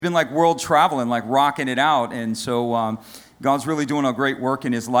been like world traveling, like rocking it out. And so God's really doing a great work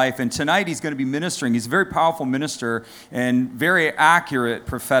in his life. And tonight he's going to be ministering. He's a very powerful minister and very accurate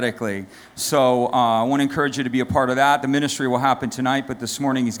prophetically. So I want to encourage you to be a part of that. The ministry will happen tonight, but this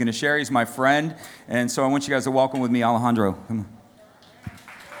morning he's going to share. He's my friend. And so I want you guys to welcome with me Alejandro. Come on.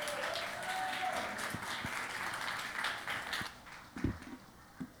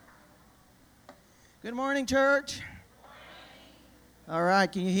 Good morning, church. All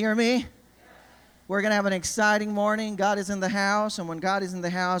right, can you hear me? We're going to have an exciting morning. God is in the house, and when God is in the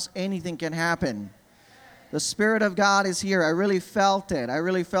house, anything can happen. The Spirit of God is here. I really felt it. I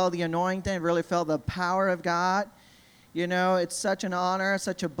really felt the anointing. I really felt the power of God. You know, it's such an honor,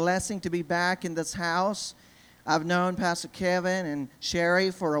 such a blessing to be back in this house. I've known Pastor Kevin and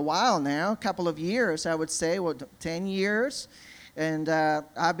Sherry for a while now, a couple of years, I would say, 10 years. And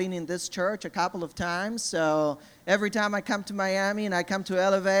I've been in this church a couple of times, so every time I come to Miami and I come to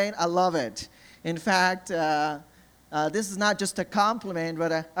Elevate, I love it. In fact, this is not just a compliment,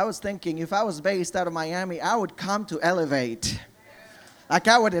 but I was thinking if I was based out of Miami, I would come to Elevate. Like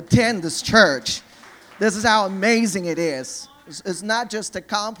I would attend this church. This is how amazing it is. It's not just a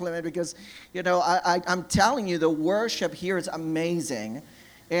compliment because, you know, I'm telling you, the worship here is amazing.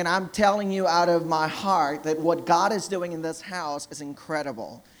 And I'm telling you out of my heart that what God is doing in this house is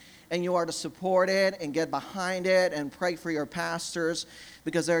incredible. And you are to support it and get behind it and pray for your pastors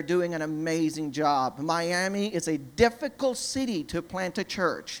because they're doing an amazing job. Miami is a difficult city to plant a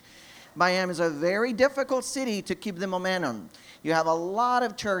church. Miami is a very difficult city to keep the momentum. You have a lot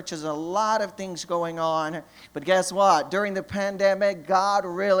of churches, a lot of things going on. But guess what? During the pandemic, God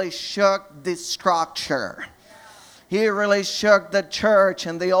really shook the structure. He really shook the church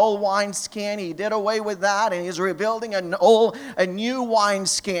and the old wineskin. He did away with that, and he's rebuilding a new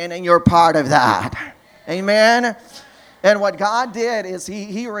wineskin, and you're part of that. Amen? And what God did is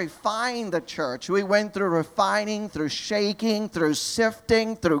he refined the church. We went through refining, through shaking, through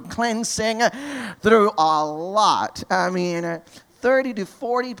sifting, through cleansing, through a lot. I mean, 30 to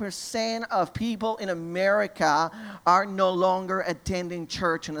 40% of people in America are no longer attending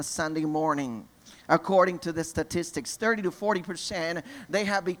church on a Sunday morning. According to the statistics, 30 to 40%, they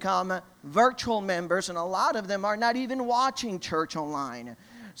have become virtual members, and a lot of them are not even watching church online.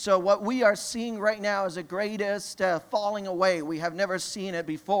 So what we are seeing right now is the greatest falling away. We have never seen it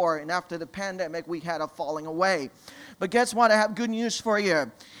before, and after the pandemic, we had a falling away. But guess what? I have good news for you.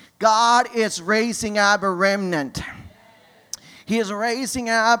 God is raising up a remnant. He is raising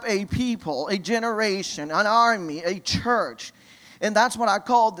up a people, a generation, an army, a church. And that's what I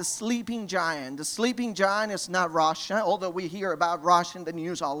call the sleeping giant. The sleeping giant is not Russia, although we hear about Russia in the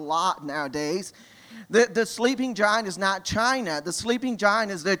news a lot nowadays. The sleeping giant is not China. The sleeping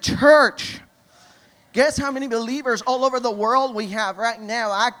giant is the church. Guess how many believers all over the world we have right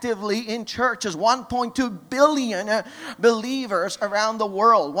now actively in churches? 1.2 billion believers around the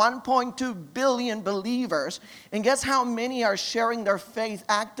world. 1.2 billion believers. And guess how many are sharing their faith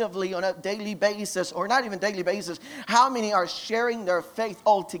actively on a daily basis, or not even daily basis? How many are sharing their faith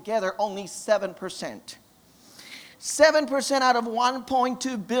altogether? Only 7%. 7% out of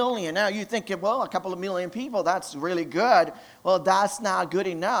 1.2 billion. Now you're thinking, well, a couple of million people, that's really good. Well, that's not good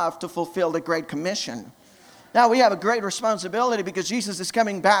enough to fulfill the Great Commission. Now we have a great responsibility because Jesus is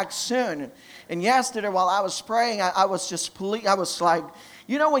coming back soon. And yesterday while I was praying, I was like,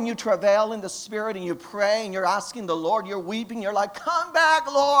 you know when you travail in the Spirit and you pray and you're asking the Lord, you're weeping, you're like, come back,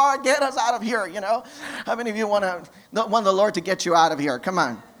 Lord, get us out of here, you know. How many of you want the Lord to get you out of here? Come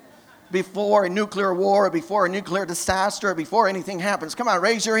on. Before a nuclear war, before a nuclear disaster, before anything happens. Come on,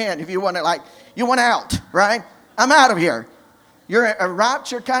 raise your hand if you want to, you want out, right? I'm out of here. You're a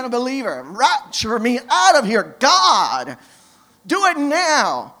rapture kind of believer. Rapture me out of here. God, do it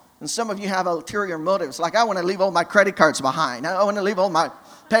now. And some of you have ulterior motives. Like, I want to leave all my credit cards behind. I want to leave all my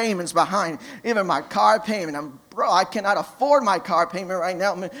payments behind. Even my car payment. I cannot afford my car payment right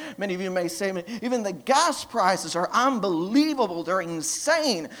now. Many of you may say, even the gas prices are unbelievable. They're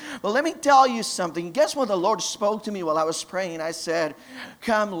insane. But let me tell you something. Guess what the Lord spoke to me while I was praying? I said,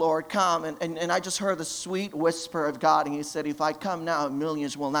 come, Lord, come. And I just heard the sweet whisper of God. And he said, if I come now,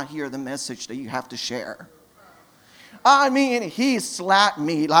 millions will not hear the message that you have to share. I mean, he slapped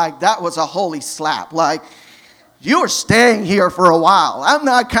me like that was a holy slap. Like, you're staying here for a while. I'm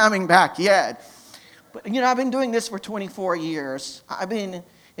not coming back yet. But, you know, I've been doing this for 24 years. I've been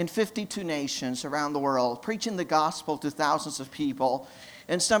in 52 nations around the world, preaching the gospel to thousands of people.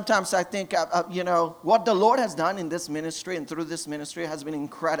 And sometimes I think, you know, what the Lord has done in this ministry and through this ministry has been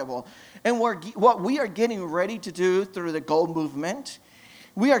incredible. And what we are getting ready to do through the Gold Movement,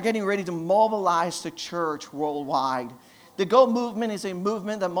 we are getting ready to mobilize the church worldwide. The Go movement is a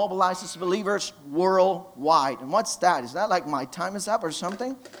movement that mobilizes believers worldwide. And what's that? Is that like my time is up or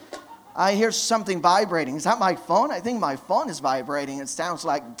something? I hear something vibrating. Is that my phone? I think my phone is vibrating. It sounds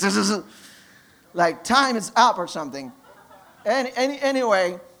like time is up or something.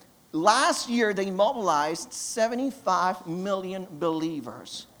 Anyway, last year they mobilized 75 million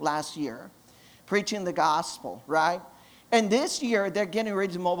believers last year, preaching the gospel, right? And this year they're getting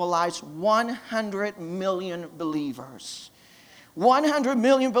ready to mobilize 100 million believers. 100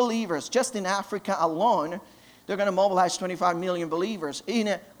 million believers just in Africa alone. They're going to mobilize 25 million believers.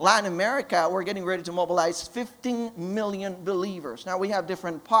 In Latin America, we're getting ready to mobilize 15 million believers. Now, we have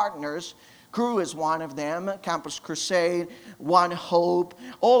different partners. Cru is one of them, Campus Crusade, One Hope.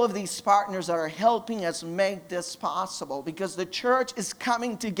 All of these partners that are helping us make this possible because the church is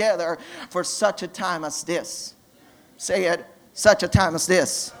coming together for such a time as this. Say it, such a time as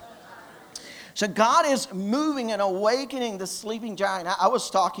this. So God is moving and awakening the sleeping giant. I was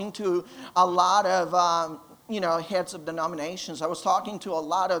talking to a lot of heads of denominations. I was talking to a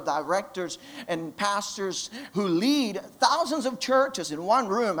lot of directors and pastors who lead thousands of churches in one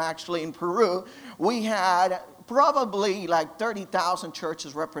room. Actually, in Peru, we had probably like 30,000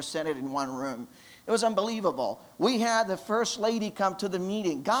 churches represented in one room. It was unbelievable. We had the first lady come to the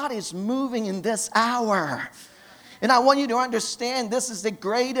meeting. God is moving in this hour. And I want you to understand this is the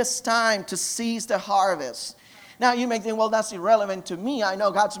greatest time to seize the harvest. Now you may think, well, that's irrelevant to me. I know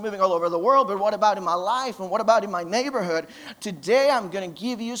God's moving all over the world, but what about in my life and what about in my neighborhood? Today I'm going to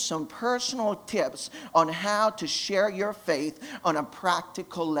give you some personal tips on how to share your faith on a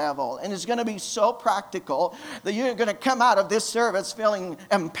practical level. And it's going to be so practical that you're going to come out of this service feeling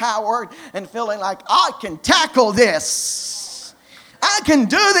empowered and feeling like, I can tackle this. I can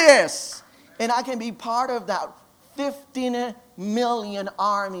do this. And I can be part of that 15 million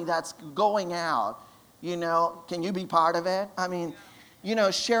army that's going out. Can you be part of it? I mean,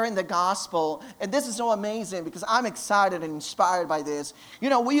 sharing the gospel. And this is so amazing because I'm excited and inspired by this.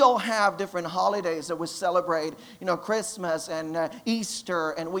 We all have different holidays that we celebrate, Christmas and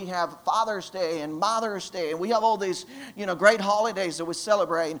Easter, and we have Father's Day and Mother's Day, and we have all these, great holidays that we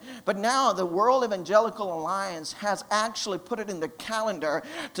celebrate. But now the World Evangelical Alliance has actually put it in the calendar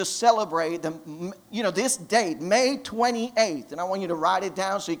to celebrate this date, May 28th. And I want you to write it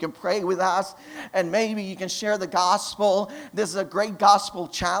down so you can pray with us, and maybe you can share the gospel. This is a great gospel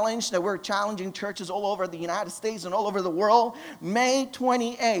challenge that we're challenging churches all over the United States and all over the world. May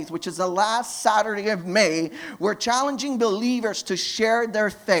 28th, which is the last Saturday of May, we're challenging believers to share their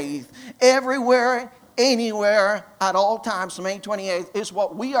faith everywhere, anywhere, at all times. May 28th is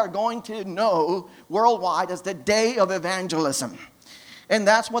what we are going to know worldwide as the day of evangelism. And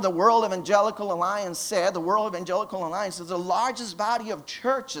that's what the World Evangelical Alliance said. The World Evangelical Alliance is the largest body of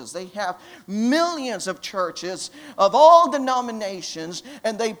churches. They have millions of churches of all denominations,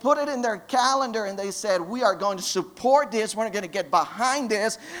 and they put it in their calendar, and they said, we are going to support this. We're going to get behind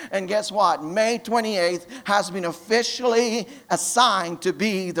this. And guess what? May 28th has been officially assigned to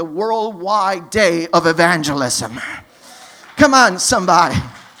be the worldwide day of evangelism. Come on, somebody.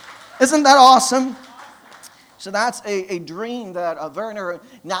 Isn't that awesome? So that's a dream that Werner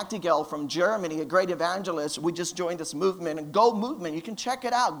Nachtigall from Germany, a great evangelist, we just joined this movement. And Go Movement, you can check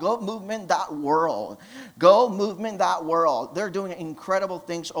it out, gomovement.world. Gomovement.world. They're doing incredible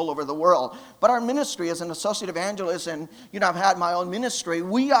things all over the world. But our ministry as an associate evangelist, and I've had my own ministry,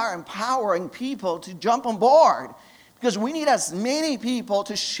 we are empowering people to jump on board because we need as many people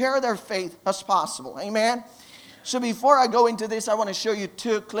to share their faith as possible. Amen? So before I go into this, I want to show you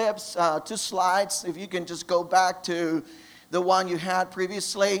two clips, two slides. If you can just go back to the one you had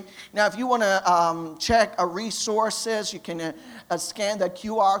previously. Now, if you want to check our resources, you can scan the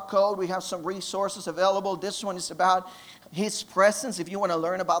QR code. We have some resources available. This one is about His presence. If you want to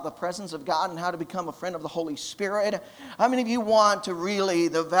learn about the presence of God and how to become a friend of the Holy Spirit. How many of you want to really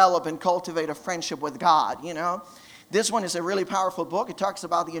develop and cultivate a friendship with God, This one is a really powerful book. It talks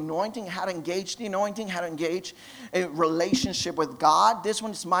about the anointing, how to engage the anointing, how to engage a relationship with God. This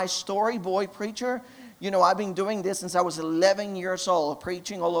one is My Story, Boy Preacher. I've been doing this since I was 11 years old,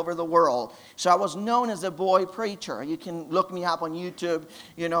 preaching all over the world. So I was known as a boy preacher. You can look me up on YouTube.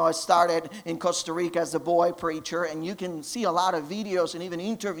 I started in Costa Rica as a boy preacher, and you can see a lot of videos and even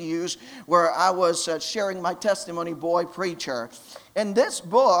interviews where I was sharing my testimony, boy preacher. And this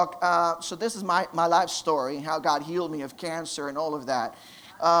book, so this is my life story, how God healed me of cancer and all of that.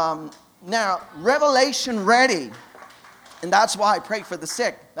 Now, Revelation Ready. And that's why I pray for the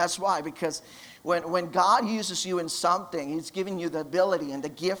sick. That's why, because when God uses you in something, He's giving you the ability and the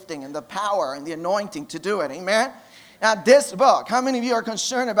gifting and the power and the anointing to do it. Amen? Now, this book, how many of you are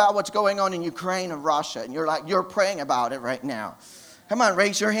concerned about what's going on in Ukraine and Russia? And you're praying about it right now. Come on,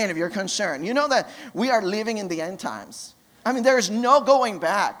 raise your hand if you're concerned. You know that we are living in the end times. I mean, there is no going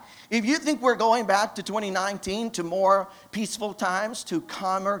back. If you think we're going back to 2019, to more peaceful times, to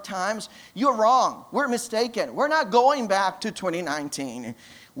calmer times, you're wrong. We're mistaken. We're not going back to 2019.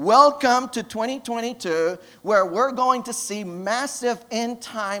 Welcome to 2022, where we're going to see massive end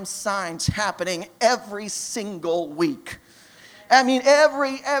time signs happening every single week. I mean,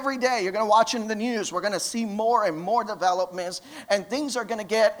 every day you're going to watch in the news. We're going to see more and more developments, and things are going to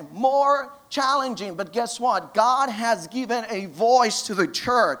get more challenging. But guess what? God has given a voice to the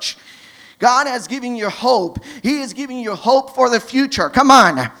church. God has given you hope. He is giving you hope for the future. Come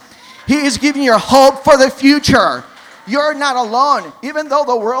on. He is giving you hope for the future. You're not alone. Even though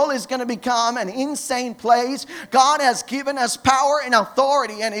the world is going to become an insane place, God has given us power and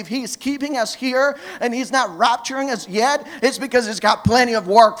authority. And if He's keeping us here and He's not rapturing us yet, it's because He's got plenty of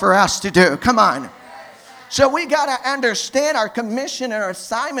work for us to do. Come on. So we got to understand our commission and our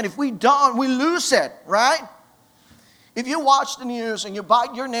assignment. If we don't, we lose it, right? If you watch the news and you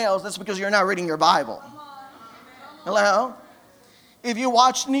bite your nails, that's because you're not reading your Bible. Hello? If you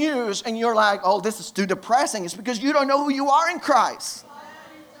watch news and you're like, oh, this is too depressing, it's because you don't know who you are in Christ.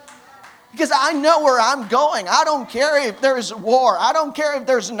 Because I know where I'm going. I don't care if there's war. I don't care if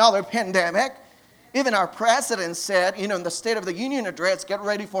there's another pandemic. Even our president said, in the State of the Union address, get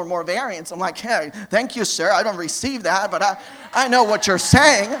ready for more variants. I'm like, hey, thank you, sir. I don't receive that, but I know what you're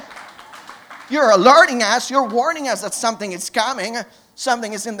saying. You're alerting us. You're warning us that something is coming.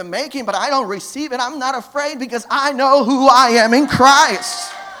 Something is in the making, but I don't receive it. I'm not afraid because I know who I am in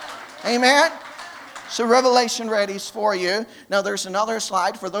Christ. Amen? So Revelation Ready is for you. Now there's another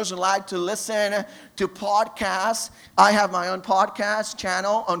slide for those who like to listen to podcasts. I have my own podcast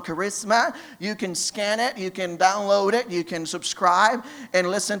channel on Charisma. You can scan it. You can download it. You can subscribe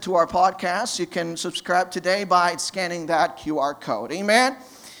and listen to our podcast. You can subscribe today by scanning that QR code. Amen?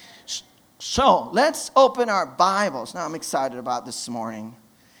 So let's open our Bibles. Now I'm excited about this morning.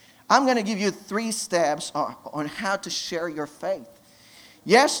 I'm going to give you 3 steps on how to share your faith.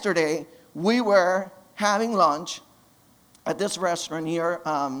 Yesterday, we were having lunch at this restaurant near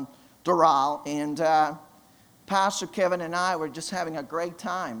Doral, and Pastor Kevin and I were just having a great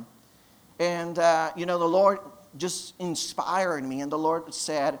time. And, the Lord just inspired me, and the Lord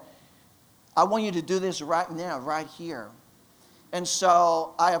said, I want you to do this right now, right here. And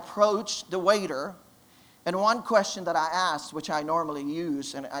so I approached the waiter, and one question that I asked, which I normally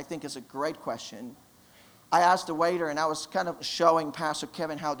use, and I think is a great question, I asked the waiter, and I was kind of showing Pastor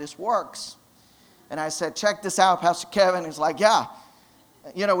Kevin how this works. And I said, check this out, Pastor Kevin. He's like, yeah.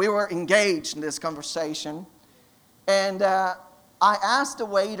 We were engaged in this conversation. And I asked the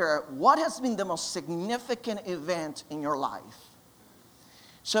waiter, what has been the most significant event in your life?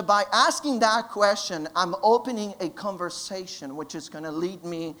 So by asking that question, I'm opening a conversation which is going to lead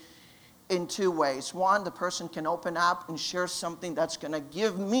me in 2 ways. One, the person can open up and share something that's going to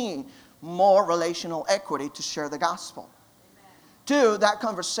give me more relational equity to share the gospel. Amen. 2, that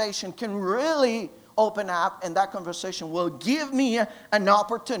conversation can really open up, and that conversation will give me an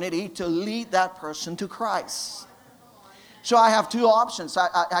opportunity to lead that person to Christ. So I have 2 options.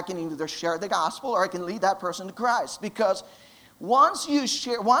 I can either share the gospel or I can lead that person to Christ. Because once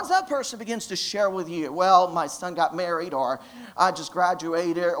that person begins to share with you, well, my son got married, or I just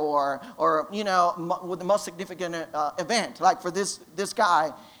graduated, or with the most significant event. Like for this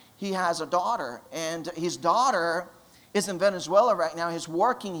guy, he has a daughter, and his daughter is in Venezuela right now. He's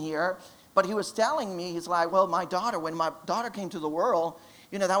working here, but he was telling me, he's like, well, when my daughter came to the world,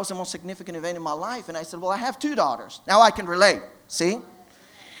 that was the most significant event in my life. And I said, well, I have 2 daughters. Now I can relate. See,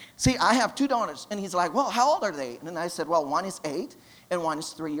 I have 2 daughters. And he's like, well, how old are they? And then I said, well, one is 8 and one is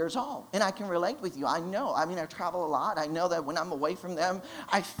 3 years old. And I can relate with you. I know. I travel a lot. I know that when I'm away from them,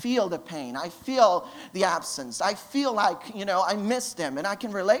 I feel the pain. I feel the absence. I feel like, I miss them. And I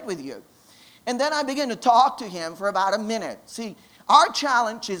can relate with you. And then I began to talk to him for about a minute. See, our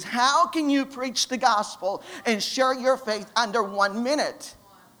challenge is, how can you preach the gospel and share your faith under 1 minute?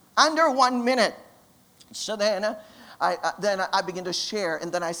 Under 1 minute. So then I began to share,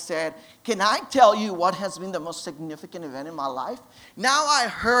 and then I said, can I tell you what has been the most significant event in my life? Now I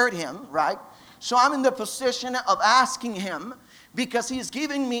heard him, right? So I'm in the position of asking him, because he's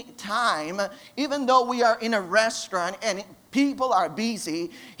giving me time, even though we are in a restaurant, and People are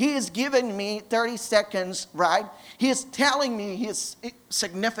busy. He has given me 30 seconds, right? He is telling me his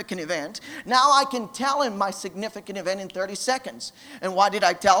significant event. Now I can tell him my significant event in 30 seconds. And why did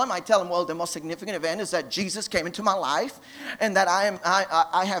I tell him? I tell him, well, the most significant event is that Jesus came into my life and that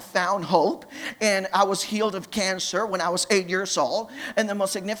I have found hope. And I was healed of cancer when I was 8 years old. And the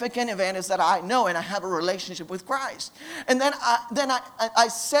most significant event is that I know and I have a relationship with Christ. And then I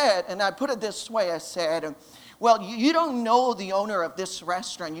said, and I put it this way, I said, well, you don't know the owner of this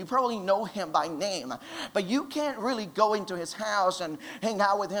restaurant. You probably know him by name. But you can't really go into his house and hang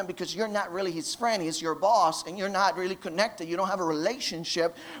out with him because you're not really his friend. He's your boss and you're not really connected. You don't have a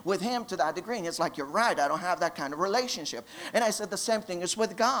relationship with him to that degree. And it's like, you're right, I don't have that kind of relationship. And I said the same thing is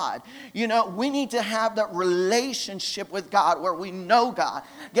with God. You know, we need to have that relationship with God where we know God.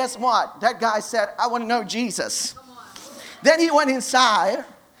 Guess what? That guy said, I want to know Jesus. Then he went inside.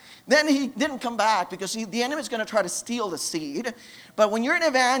 Then he didn't come back because the enemy is going to try to steal the seed. But when you're an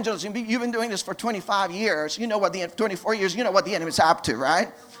evangelist, you've been doing this for 25 years, 24 years, you know what the enemy's up to, right?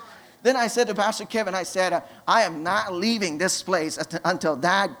 Then I said to Pastor Kevin, I said, I am not leaving this place until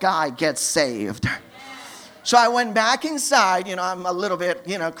that guy gets saved. So I went back inside. I'm a little bit,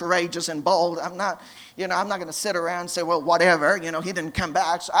 courageous and bold. I'm not going to sit around and say, well, whatever. He didn't come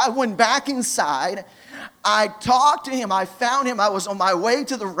back. So I went back inside. I talked to him. I found him. I was on my way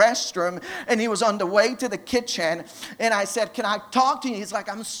to the restroom, and he was on the way to the kitchen. And I said, can I talk to you? He's like,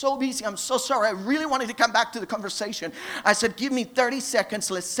 I'm so busy. I'm so sorry. I really wanted to come back to the conversation. I said, give me 30 seconds.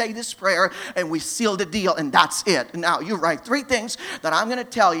 Let's say this prayer, and we seal the deal, and that's it. Now, you write 3 things that I'm going to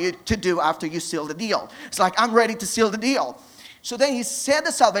tell you to do after you seal the deal. It's like, I'm ready to seal the deal. So then he said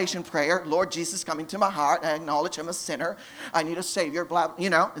the salvation prayer, Lord Jesus, come into my heart. I acknowledge I'm a sinner. I need a Savior, blah,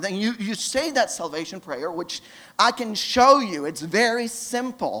 Then you say that salvation prayer, which I can show you. It's very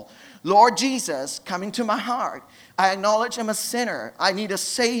simple. Lord Jesus, come into my heart. I acknowledge I'm a sinner. I need a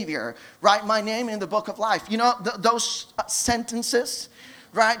Savior. Write my name in the book of life. Those sentences,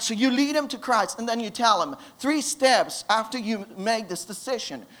 right? So you lead him to Christ, and then you tell him 3 steps after you make this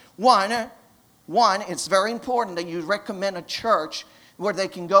decision. One, it's very important that you recommend a church where they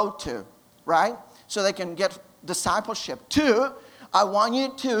can go to, right? So they can get discipleship. 2, I want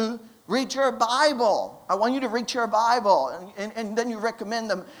you to read your Bible. I want you to read your Bible. And then you recommend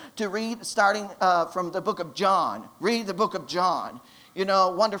them to read starting from the book of John. Read the book of John.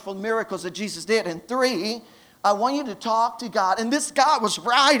 Wonderful miracles that Jesus did. And 3, I want you to talk to God. And this guy was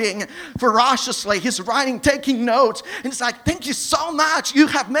writing ferociously. He's writing, taking notes. And it's like, thank you so much. You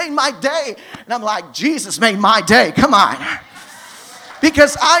have made my day. And I'm like, Jesus made my day. Come on.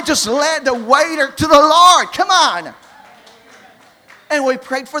 Because I just led the waiter to the Lord. Come on. And we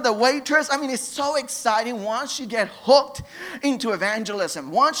prayed for the waitress. It's so exciting once you get hooked into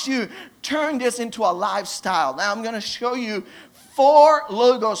evangelism. Once you turn this into a lifestyle. Now I'm going to show you 4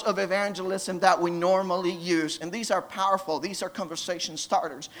 logos of evangelism that we normally use. And these are powerful. These are conversation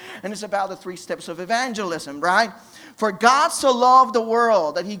starters. And it's about the 3 steps of evangelism, right? For God so loved the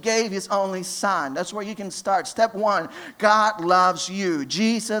world that he gave his only son. That's where you can start. Step 1, God loves you.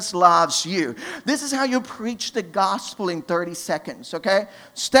 Jesus loves you. This is how you preach the gospel in 30 seconds, okay?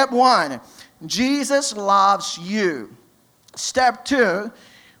 Step 1, Jesus loves you. Step 2,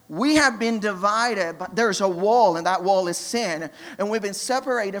 we have been divided, but there's a wall, and that wall is sin. And we've been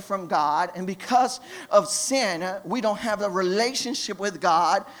separated from God. And because of sin, we don't have a relationship with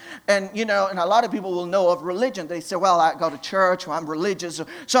God. And, and a lot of people will know of religion. They say, well, I go to church, or I'm religious.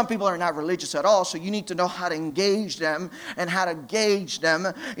 Some people are not religious at all. So you need to know how to engage them and how to gauge them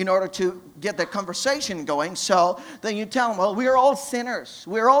in order to get the conversation going. So then you tell them, well, we're all sinners.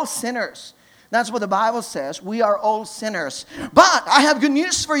 We're all sinners. That's what the Bible says. We are all sinners. But I have good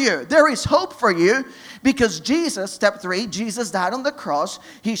news for you. There is hope for you because Jesus, step 3, Jesus died on the cross.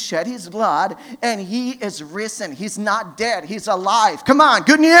 He shed his blood and he is risen. He's not dead. He's alive. Come on,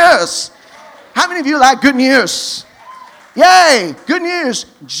 good news. How many of you like good news? Yay, good news.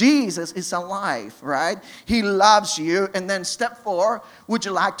 Jesus is alive, right? He loves you. And then step 4, would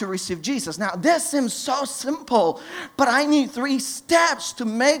you like to receive Jesus? Now, this seems so simple, but I need 3 steps to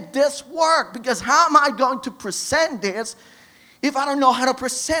make this work because how am I going to present this if I don't know how to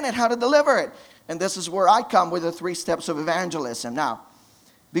present it, how to deliver it? And this is where I come with the 3 steps of evangelism. Now,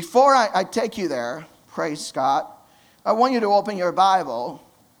 before I take you there, praise God, I want you to open your Bible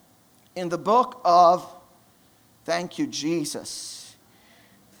in the book of thank you, Jesus.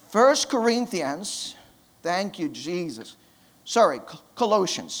 1 Corinthians, thank you, Jesus.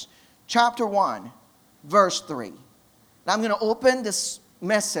 Colossians, chapter 1, verse 3. Now I'm going to open this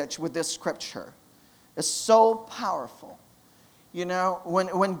message with this scripture. It's so powerful.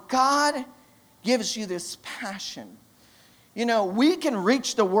 When God gives you this passion, You know, we can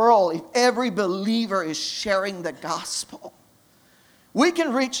reach the world if every believer is sharing the gospel. We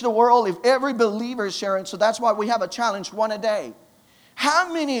can reach the world if every believer is sharing. So that's why we have a challenge, one a day.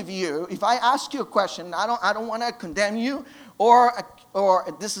 How many of you, if I ask you a question, I don't want to condemn you, or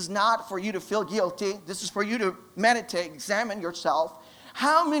this is not for you to feel guilty. This is for you to meditate, examine yourself.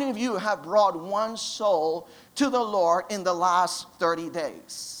 How many of you have brought one soul to the Lord in the last 30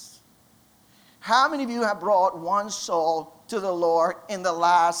 days? How many of you have brought one soul to the Lord in the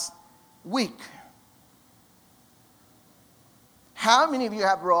last week? How many of you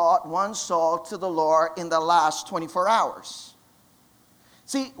have brought one soul to the Lord in the last 24 hours?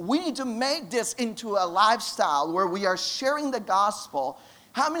 See, we need to make this into a lifestyle where we are sharing the gospel.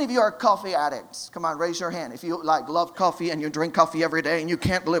 How many of you are coffee addicts? Come on, raise your hand. If you love coffee and you drink coffee every day and you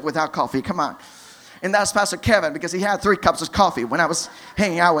can't live without coffee, come on. And that's Pastor Kevin, because he had 3 cups of coffee when I was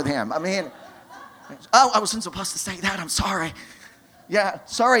hanging out with him. I mean, I wasn't supposed to say that. I'm sorry. Yeah,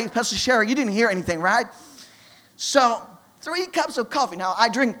 sorry, Pastor Sherry, you didn't hear anything, right? So, 3 cups of coffee. Now, I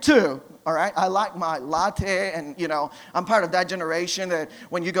drink 2, all right? I like my latte, and, you know, I'm part of that generation that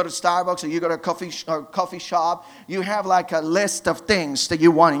when you go to Starbucks or you go to a coffee shop, you have like a list of things that you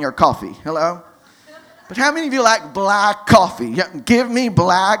want in your coffee. Hello? But how many of you like black coffee? Give me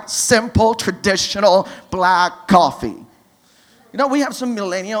black, simple, traditional black coffee. You know, we have some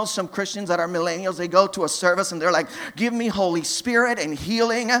millennials, some Christians that are millennials. They go to a service and they're like, give me Holy Spirit and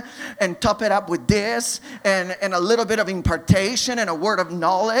healing and top it up with this and a little bit of impartation and a word of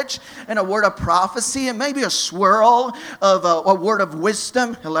knowledge and a word of prophecy and maybe a swirl of a word of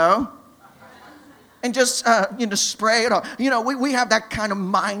wisdom. Hello? And just, spray it. Or, we have that kind of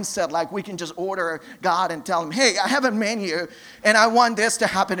mindset, like we can just order God and tell him, hey, I have a menu, and I want this to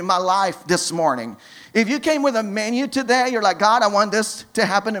happen in my life this morning. If you came with a menu today, you're like, God, I want this to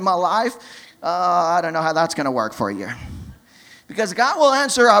happen in my life. I don't know how that's going to work for you. Because God will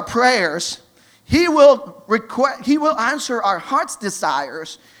answer our prayers. He will answer our heart's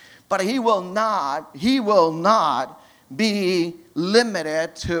desires, but He will not be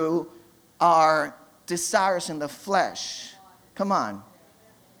limited to our desires in the flesh. Come on.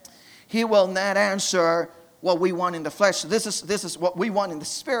 He will not answer what we want in the flesh. This is what we want in the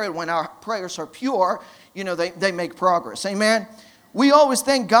spirit. When our prayers are pure, they make progress. Amen. We always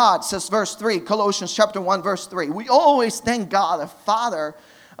thank God, says verse 3, Colossians chapter 1, verse 3. We always thank God, the Father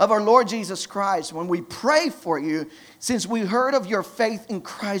of our Lord Jesus Christ, when we pray for you, since we heard of your faith in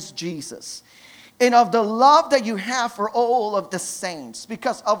Christ Jesus and of the love that you have for all of the saints,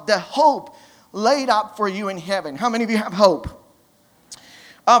 because of the hope laid up for you in heaven. How many of you have hope?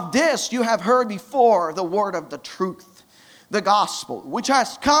 Of this you have heard before, the word of the truth, the gospel, which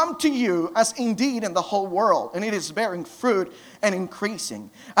has come to you as indeed in the whole world, and it is bearing fruit and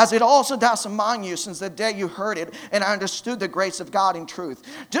increasing, as it also does among you since the day you heard it and understood the grace of God in truth.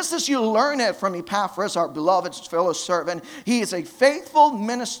 Just as you learn it from Epaphras, our beloved fellow servant, he is a faithful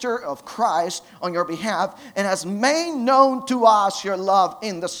minister of Christ on your behalf and has made known to us your love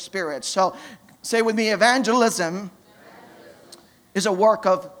in the Spirit. So say with me, evangelism is a work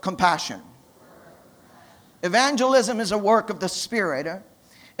of compassion. Evangelism is a work of the Spirit.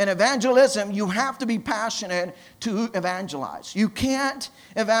 And evangelism, you have to be passionate to evangelize. You can't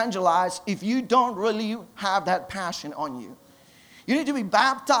evangelize if you don't really have that passion on you. You need to be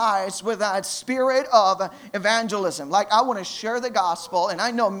baptized with that spirit of evangelism. Like, I want to share the gospel. And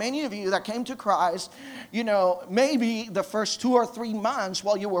I know many of you that came to Christ, maybe the first 2 or 3 months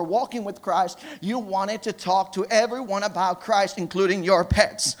while you were walking with Christ, you wanted to talk to everyone about Christ, including your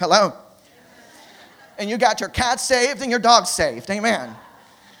pets. Hello? And you got your cat saved and your dog saved. Amen.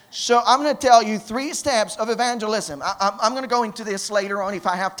 So I'm going to tell you 3 steps of evangelism. I'm going to go into this later on if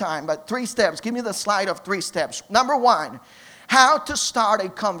I have time. But 3 steps. Give me the slide of 3 steps. Number 1, how to start a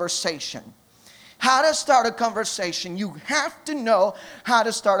conversation. How to start a conversation. You have to know how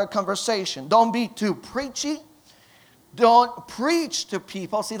to start a conversation. Don't be too preachy. Don't preach to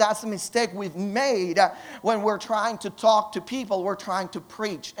people. See, that's the mistake we've made when we're trying to talk to people. We're trying to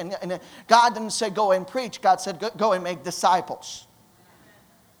preach. And God didn't say go and preach. God said go and make disciples.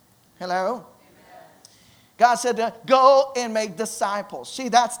 Hello? God said go and make disciples. See,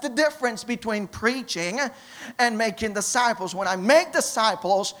 that's the difference between preaching and making disciples. When I make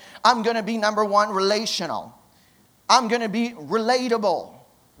disciples, I'm going to be, number 1, relational. I'm going to be relatable.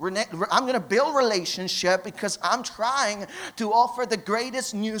 I'm going to build relationship because I'm trying to offer the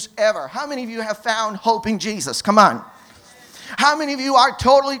greatest news ever. How many of you have found hope in Jesus? Come on. How many of you are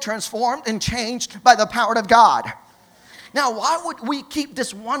totally transformed and changed by the power of God? Now, why would we keep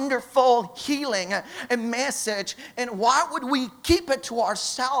this wonderful healing and message, and why would we keep it to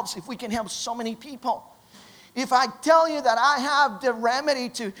ourselves if we can help so many people? If I tell you that I have the remedy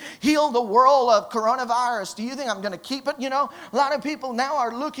to heal the world of coronavirus, do you think I'm going to keep it? You know, a lot of people now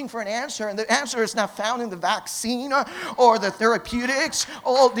are looking for an answer, and the answer is not found in the vaccine or the therapeutics,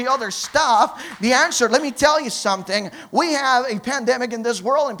 all the other stuff. The answer, let me tell you something. We have a pandemic in this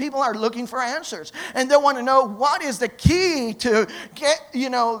world, and people are looking for answers. And they want to know what is the key to get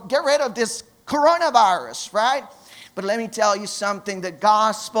rid of this coronavirus, right? But let me tell you something. The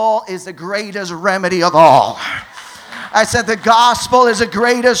gospel is the greatest remedy of all. I said the gospel is the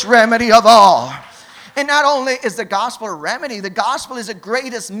greatest remedy of all. And not only is the gospel a remedy, the gospel is the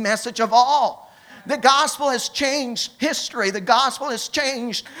greatest message of all. The gospel has changed history. The gospel has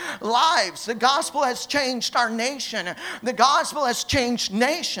changed lives. The gospel has changed our nation. The gospel has changed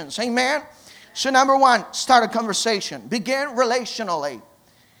nations. Amen? So number one, start a conversation. Begin relationally.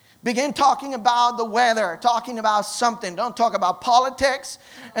 Begin talking about the weather, talking about something. Don't talk about politics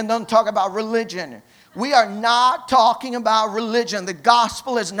and don't talk about religion. We are not talking about religion. The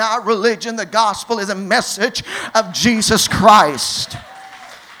gospel is not religion. The gospel is a message of Jesus Christ.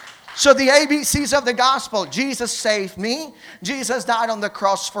 So the ABCs of the gospel: Jesus saved me. Jesus died on the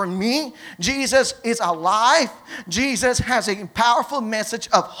cross for me. Jesus is alive. Jesus has a powerful message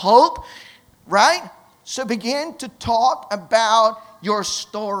of hope, right? So begin to talk about your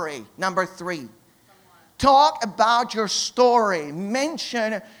story. Number 3, talk about your story.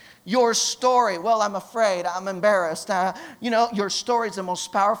 Mention your story. Well, I'm afraid, I'm embarrassed. Your story is the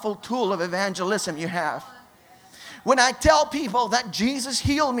most powerful tool of evangelism you have. When I tell people that Jesus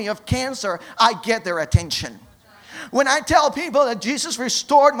healed me of cancer, I get their attention. When I tell people that Jesus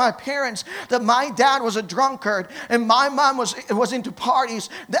restored my parents, that my dad was a drunkard and my mom was into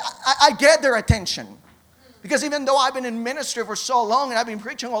parties, I get their attention. Because even though I've been in ministry for so long and I've been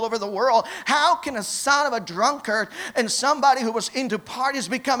preaching all over the world, how can a son of a drunkard and somebody who was into parties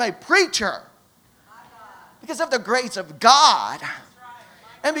become a preacher? Because of the grace of God.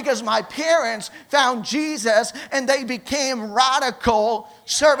 And because my parents found Jesus and they became radical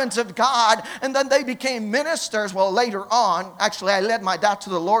servants of God, and then they became ministers. Well, later on, actually, I led my dad to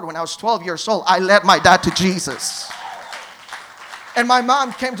the Lord when I was 12 years old. I led my dad to Jesus. And my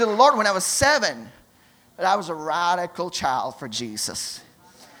mom came to the Lord when I was 7. But I was a radical child for Jesus.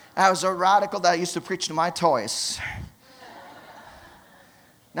 I was a radical that I used to preach to my toys.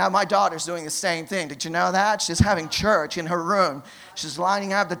 Now my daughter's doing the same thing. Did you know that? She's having church in her room. She's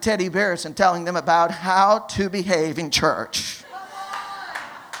lining up the teddy bears and telling them about how to behave in church.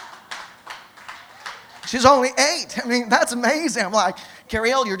 She's only 8. I mean, that's amazing. I'm like,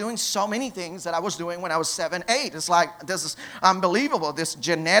 Carriel, you're doing so many things that I was doing when I was 7, 8. It's like, this is unbelievable. This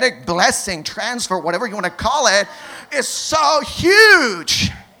genetic blessing, transfer, whatever you want to call it, is so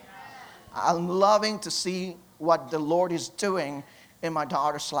huge. I'm loving to see what the Lord is doing in my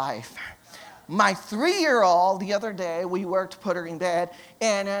daughter's life. My 3-year-old, the other day, we were to put her in bed,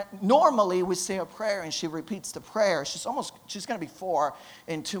 and normally we say a prayer, and she repeats the prayer. She's going to be 4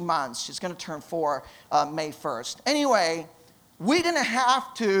 in 2 months. She's going to turn 4 May 1st. Anyway, we didn't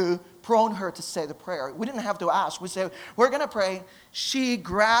have to prone her to say the prayer. We didn't have to ask. We said, we're going to pray. She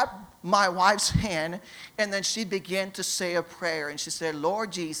grabbed my wife's hand, and then she began to say a prayer. And she said,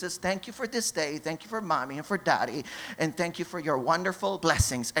 Lord Jesus, thank you for this day. Thank you for mommy and for daddy. And thank you for your wonderful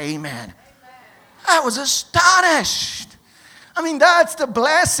blessings. Amen. I was astonished. I mean, that's the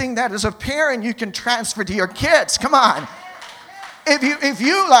blessing that as a parent you can transfer to your kids. Come on. If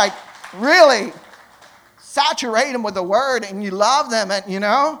you like really saturate them with the word and you love them,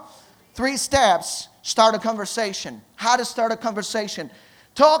 and 3 steps. Start a conversation. How to start a conversation.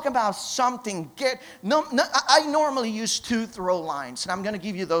 Talk about something. I normally use 2 throw lines, and I'm going to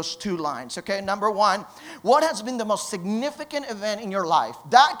give you those 2 lines. Okay, number 1, what has been the most significant event in your life?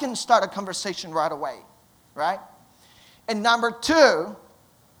 That can start a conversation right away, right? And number 2,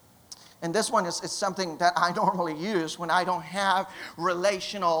 and this one is something that I normally use when I don't have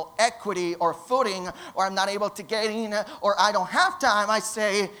relational equity or footing, or I'm not able to get in, or I don't have time. I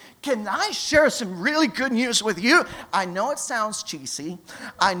say, can I share some really good news with you? I know it sounds cheesy.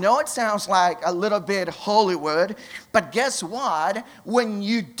 I know it sounds like a little bit Hollywood. But guess what? When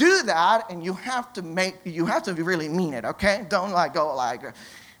you do that, and you have to really mean it, okay? Don't go like,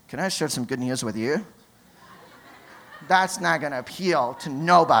 can I share some good news with you? That's not going to appeal to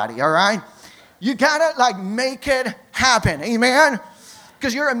nobody, all right? You got to make it happen, amen?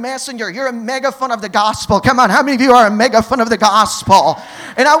 Because you're a messenger. You're a megaphone of the gospel. Come on, how many of you are a megaphone of the gospel?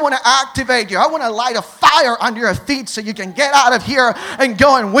 And I want to activate you. I want to light a fire under your feet so you can get out of here and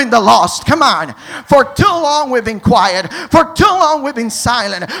go and win the lost. Come on. For too long we've been quiet. For too long we've been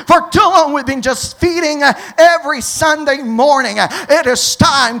silent. For too long we've been just feeding every Sunday morning. It is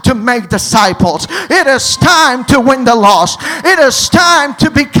time to make disciples. It is time to win the lost. It is time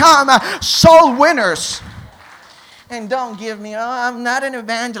to become soul winners. And don't give me, I'm not an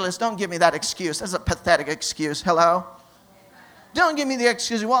evangelist. Don't give me that excuse. That's a pathetic excuse. Hello? Don't give me the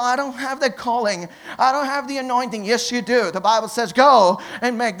excuse, well, I don't have the calling. I don't have the anointing. Yes, you do. The Bible says, go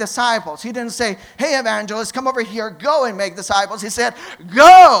and make disciples. He didn't say, hey, evangelist, come over here. Go and make disciples. He said,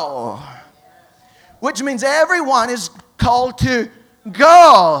 go. Which means everyone is called to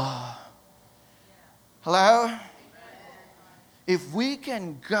go. Hello? If we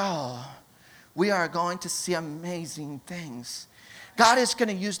can go, we are going to see amazing things. God is going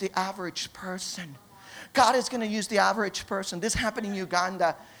to use the average person. God is going to use the average person. This happened in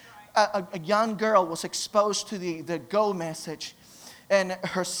Uganda. A young girl was exposed to the Go message. And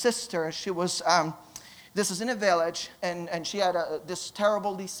her sister, she was, this is in a village, and she had this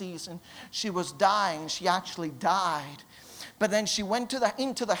terrible disease. And she was dying. She actually died. But then she went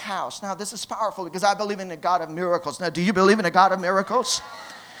into the house. Now, this is powerful because I believe in a God of miracles. Now, do you believe in a God of miracles?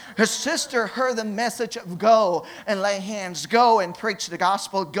 Her sister heard the message of go and lay hands, go and preach the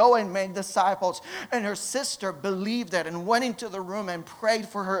gospel, go and make disciples. And her sister believed it and went into the room and prayed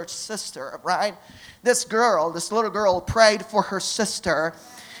for her sister, right? This little girl prayed for her sister.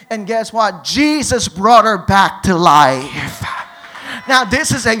 And guess what? Jesus brought her back to life. Now,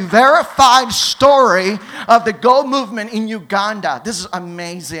 this is a verified story of the Go movement in Uganda. This is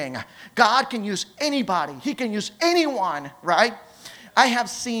amazing. God can use anybody. He can use anyone, right? I have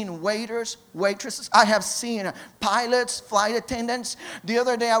seen waiters, waitresses. I have seen pilots, flight attendants. The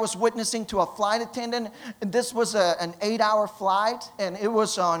other day I was witnessing to a flight attendant. This was an 8-hour flight, and it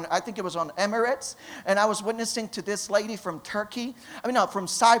was I think it was on Emirates. And I was witnessing to this lady from from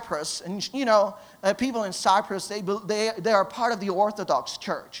Cyprus. And you know, people in Cyprus, they are part of the Orthodox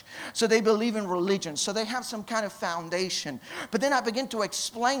Church. So they believe in religion. So they have some kind of foundation. But then I began to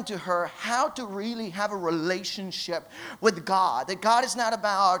explain to her how to really have a relationship with God. That God is not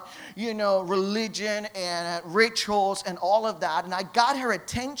about, religion and rituals and all of that. And I got her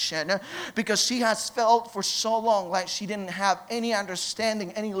attention because she has felt for so long like she didn't have any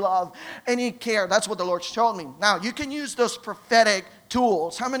understanding, any love, any care. That's what the Lord showed me. Now, you can use those prophetic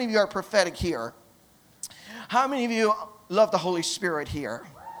tools. How many of you are prophetic here? How many of you love the Holy Spirit here?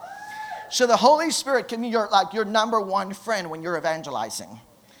 So the Holy Spirit can be your number one friend when you're evangelizing.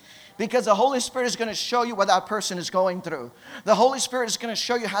 Because the Holy Spirit is going to show you what that person is going through. The Holy Spirit is going to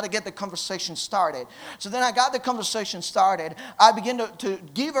show you how to get the conversation started. So then I got the conversation started. I began to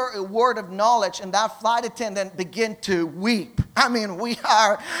give her a word of knowledge, and that flight attendant began to weep. I mean, we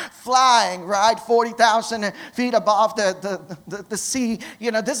are flying, right, 40,000 feet above the sea.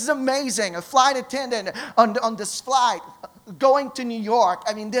 This is amazing. A flight attendant on this flight going to New York.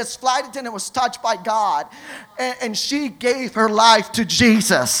 I mean, this flight attendant was touched by God, and she gave her life to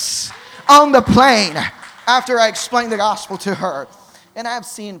Jesus on the plane after I explained the gospel to her. And I've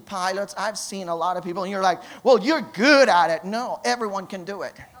seen pilots, I've seen a lot of people, and you're like, well, you're good at it. No, everyone can do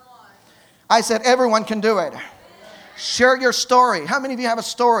it. I said everyone can do it. Share your story. How many of you have a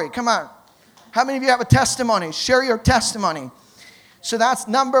story? Come on. How many of you have a testimony? Share your testimony. So that's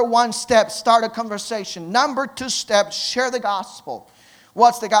number one step, start a conversation. Number two step, share the gospel.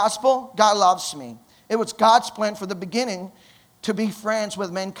 What's the gospel? God loves me. It was God's plan from the beginning to be friends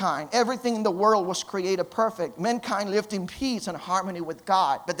with mankind. Everything in the world was created perfect. Mankind lived in peace and harmony with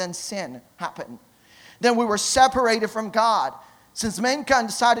God, but then sin happened. Then we were separated from God. Since mankind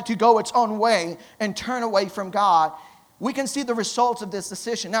decided to go its own way and turn away from God, we can see the results of this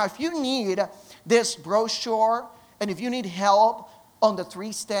decision. Now, if you need this brochure and if you need help on the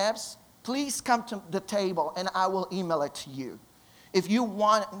 3 steps, please come to the table and I will email it to you. If you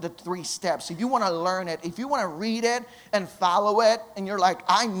want the 3 steps, if you want to learn it, if you want to read it and follow it, and you're like,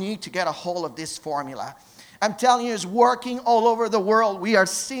 I need to get a hold of this formula. I'm telling you, it's working all over the world. We are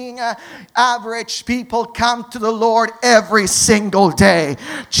seeing average people come to the Lord every single day.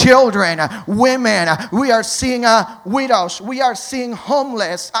 Children, women, we are seeing widows, we are seeing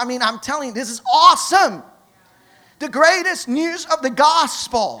homeless. I mean, I'm telling you, this is awesome. The greatest news of the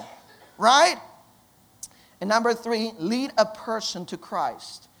gospel, right? And number 3, lead a person to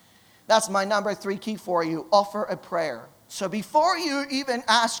Christ. That's my number 3 key for you. Offer a prayer. So before you even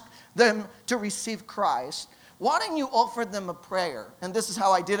ask them to receive Christ, why don't you offer them a prayer? And this is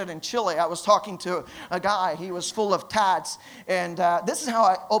how I did it in Chile. I was talking to a guy. He was full of tats. And this is how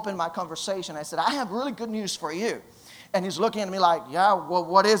I opened my conversation. I said, I have really good news for you. And he's looking at me like, yeah, well,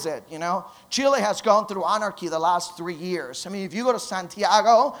 what is it? You know, Chile has gone through anarchy the last 3 years. I mean, if you go to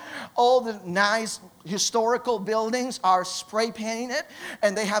Santiago, all the nice historical buildings are spray painted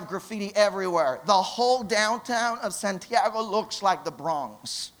and they have graffiti everywhere. The whole downtown of Santiago looks like the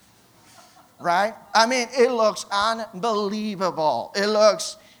Bronx, right? I mean, it looks unbelievable. It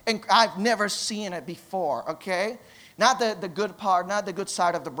looks, and I've never seen it before, okay? Not the good part, not the good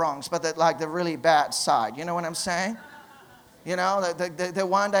side of the Bronx, but the really bad side. You know what I'm saying? You know, the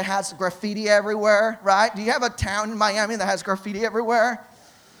one that has graffiti everywhere, right? Do you have a town in Miami that has graffiti everywhere?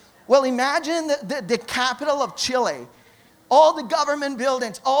 Well, imagine the capital of Chile. All the government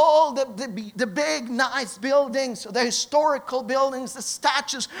buildings, all the big, nice buildings, the historical buildings, the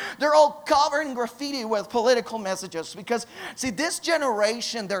statues, they're all covered in graffiti with political messages. Because, see, this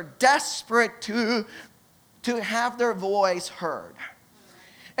generation, they're desperate to have their voice heard.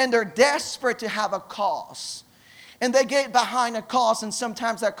 And they're desperate to have a cause. And they get behind a cause, and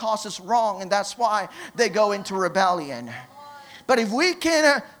sometimes that cause is wrong, and that's why they go into rebellion. But if we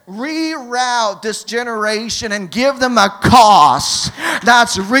can reroute this generation and give them a cause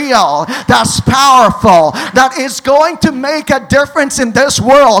that's real, that's powerful, that is going to make a difference in this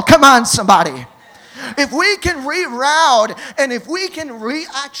world. Come on, somebody. If we can reroute and if we can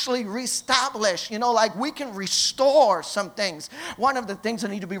actually reestablish, you know, like we can restore some things. One of the things that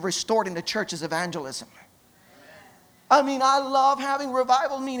need to be restored in the church is evangelism. I mean, I love having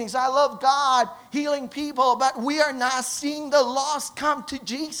revival meetings. I love God healing people, but we are not seeing the lost come to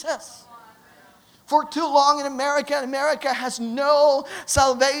Jesus. For too long in America has no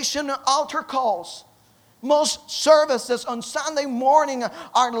salvation altar calls. Most services on Sunday morning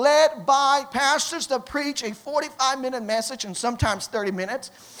are led by pastors that preach a 45-minute message and sometimes 30 minutes.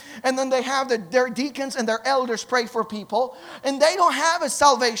 And then they have their deacons and their elders pray for people. And they don't have a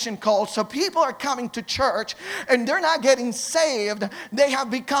salvation call. So people are coming to church and they're not getting saved. They have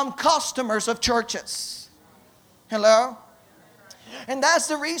become customers of churches. Hello? And that's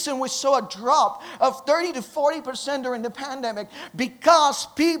the reason we saw a drop of 30 to 40% during the pandemic, because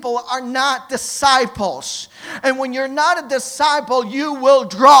people are not disciples. And when you're not a disciple, you will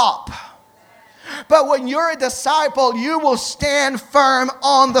drop. But when you're a disciple, you will stand firm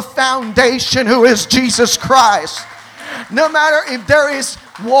on the foundation, who is Jesus Christ. No matter if there is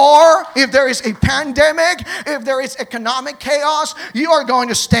war, if there is a pandemic, if there is economic chaos, you are going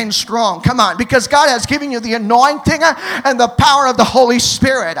to stand strong. Come on, because God has given you the anointing and the power of the Holy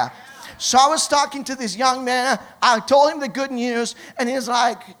Spirit. So I was talking to this young man. I told him the good news, and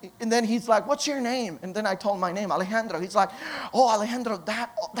then he's like, what's your name? And then I told him my name, Alejandro. He's like, oh, Alejandro,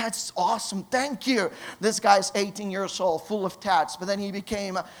 that's awesome. Thank you. This guy's 18 years old, full of tats, but then he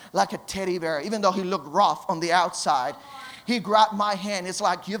became like a teddy bear, even though he looked rough on the outside. He grabbed my hand. It's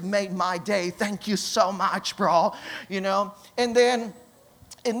like, you've made my day. Thank you so much, bro. You know, and then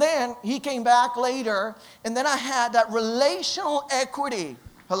he came back later, and then I had that relational equity.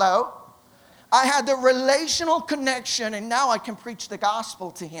 Hello? I had the relational connection, and now I can preach the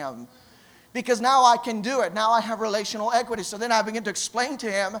gospel to him. Because now I can do it. Now I have relational equity. So then I begin to explain to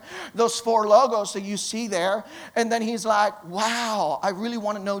him those 4 logos that you see there. And then he's like, wow, I really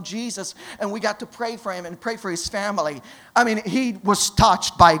want to know Jesus. And we got to pray for him and pray for his family. I mean, he was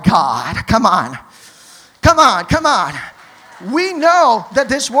touched by God. Come on. Come on, come on. We know that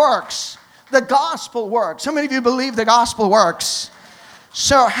this works. The gospel works. How many of you believe the gospel works?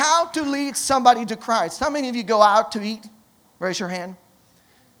 So how to lead somebody to Christ? How many of you go out to eat? Raise your hand.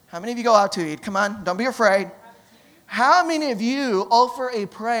 How many of you go out to eat? Come on, don't be afraid. How many of you offer a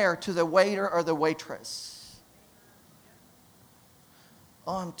prayer to the waiter or the waitress?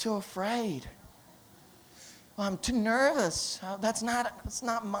 Oh, I'm too afraid. Oh, I'm too nervous. That's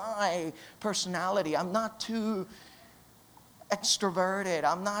not my personality. I'm not too extroverted.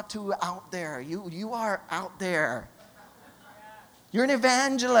 I'm not too out there. You are out there. You're an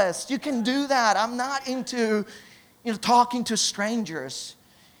evangelist. You can do that. I'm not into, talking to strangers.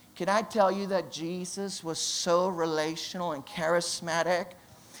 Can I tell you that Jesus was so relational and charismatic?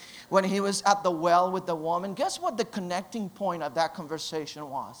 When he was at the well with the woman, guess what the connecting point of that conversation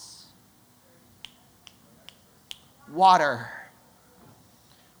was? Water.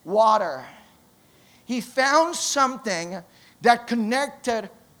 Water. He found something that connected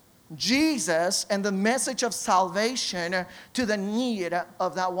Jesus and the message of salvation to the need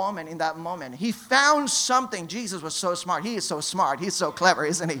of that woman in that moment. He found something. Jesus was so smart. He is so smart. He's so clever,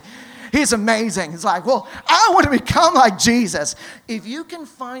 isn't he? He's amazing. He's like, well, I want to become like Jesus. If you can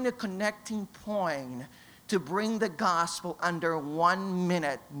find a connecting point to bring the gospel under 1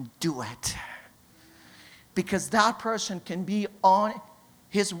 minute, do it. Because that person can be on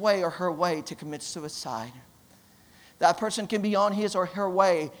his way or her way to commit suicide. That person can be on his or her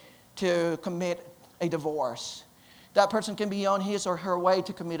way to commit a divorce. That person can be on his or her way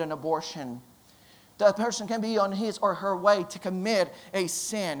to commit an abortion. That person can be on his or her way to commit a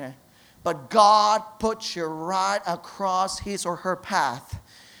sin. But God puts you right across his or her path,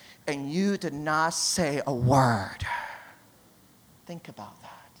 and you did not say a word. Think about that.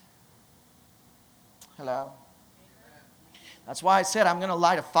 Hello? That's why I said I'm going to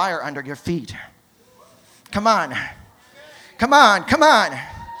light a fire under your feet. Come on. Come on, come on.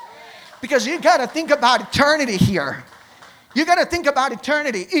 Because you got to think about eternity here. You got to think about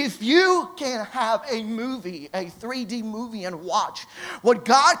eternity. If you can have a movie, a 3D movie, and watch what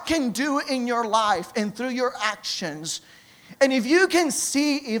God can do in your life and through your actions, and if you can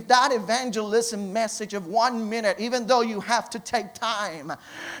see if that evangelism message of 1 minute, even though you have to take time,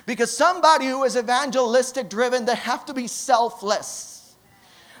 because somebody who is evangelistic driven, they have to be selfless.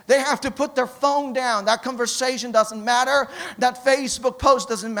 They have to put their phone down. That conversation doesn't matter. That Facebook post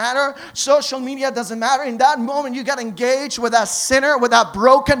doesn't matter. Social media doesn't matter. In that moment, you got to engage with that sinner, with that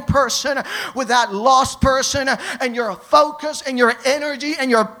broken person, with that lost person. And your focus and your energy and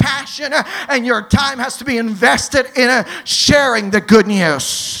your passion and your time has to be invested in sharing the good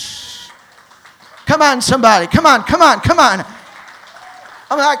news. Come on, somebody. Come on, come on, come on.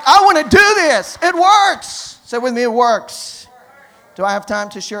 I'm like, I want to do this. It works. Say with me, it works. Do I have time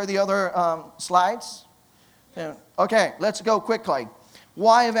to share the other slides? Okay, let's go quickly.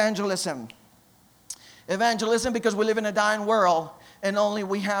 Why evangelism? Evangelism because we live in a dying world and only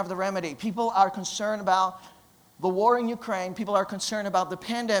we have the remedy. People are concerned about the war in Ukraine. People are concerned about the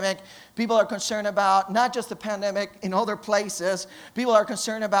pandemic. People are concerned about not just the pandemic in other places. People are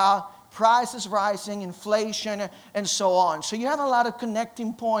concerned about prices rising, inflation, and so on. So you have a lot of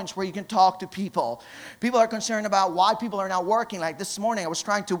connecting points where you can talk to people. People are concerned about why people are not working. Like this morning, I was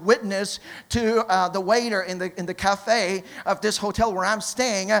trying to witness to the waiter in the cafe of this hotel where I'm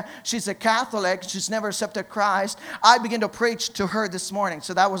staying. She's a Catholic. She's never accepted Christ. I began to preach to her this morning.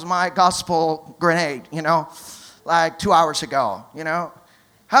 So that was my gospel grenade, like 2 hours ago,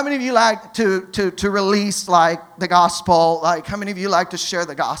 How many of you like to release like the gospel? Like how many of you like to share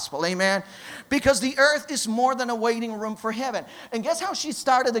the gospel? Amen. Because the earth is more than a waiting room for heaven. And guess how she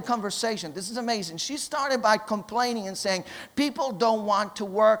started the conversation? This is amazing. She started by complaining and saying, people don't want to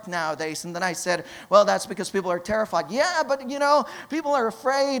work nowadays. And then I said, well, that's because people are terrified. Yeah, but people are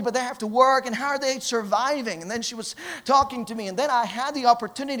afraid, but they have to work. And how are they surviving? And then she was talking to me. And then I had the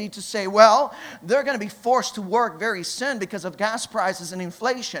opportunity to say, well, they're going to be forced to work very soon because of gas prices and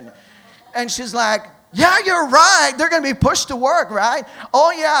inflation. And she's like, yeah, you're right. They're going to be pushed to work, right?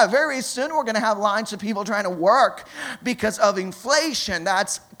 Oh, yeah, very soon we're going to have lines of people trying to work because of inflation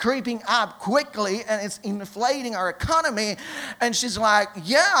that's creeping up quickly and it's inflating our economy. And she's like,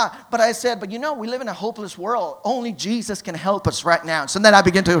 yeah. But I said, but we live in a hopeless world. Only Jesus can help us right now. So then I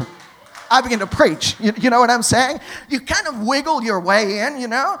begin to preach. You know what I'm saying? You kind of wiggle your way in,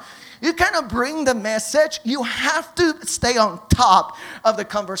 You kind of bring the message. You have to stay on top of the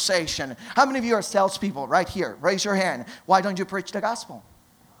conversation. How many of you are salespeople right here? Raise your hand. Why don't you preach the gospel?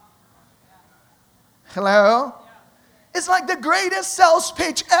 Hello? It's like the greatest sales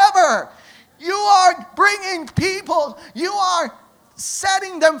pitch ever. You are bringing people. You are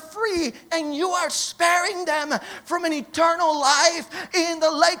setting them free, and you are sparing them from an eternal life in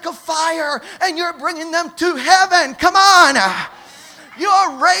the lake of fire, and you're bringing them to heaven. Come on.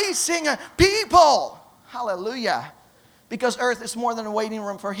 You're raising people. Hallelujah. Because earth is more than a waiting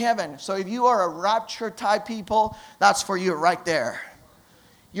room for heaven. So if you are a rapture type people, that's for you right there.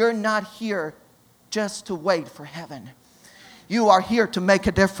 You're not here just to wait for heaven. You are here to make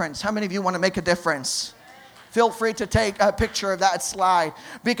a difference. How many of you want to make a difference? Feel free to take a picture of that slide,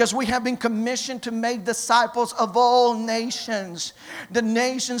 because we have been commissioned to make disciples of all nations. The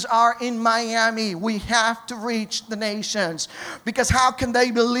nations are in Miami. We have to reach the nations, because how can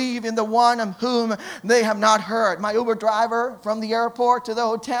they believe in the one of whom they have not heard? My Uber driver from the airport to the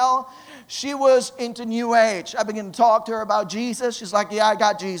hotel, she was into New Age. I began to talk to her about Jesus. She's like, yeah, I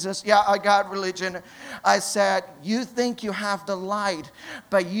got Jesus. Yeah, I got religion. I said, you think you have the light,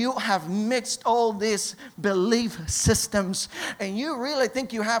 but you have mixed all these belief systems, and you really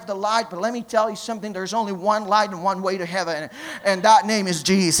think you have the light. But let me tell you something. There's only one light and one way to heaven, and that name is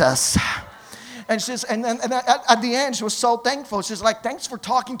Jesus. And then at the end, she was so thankful. She's like, thanks for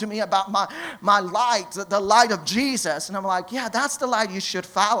talking to me about my light, the light of Jesus. And I'm like, yeah, that's the light you should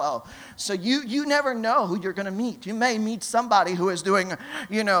follow. So you never know who you're going to meet. You may meet somebody who is doing,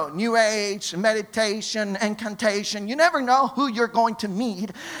 New Age, meditation, incantation. You never know who you're going to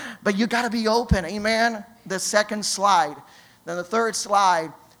meet, but you got to be open. Amen. The second slide. Then the third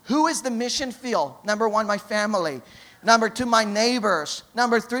slide. Who is the mission field? Number 1, my family. Number 2, my neighbors.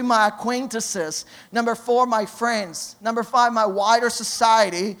 Number 3, my acquaintances. Number 4, my friends. Number 5, my wider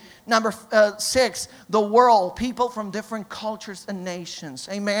society. Number 6, the world. People from different cultures and nations.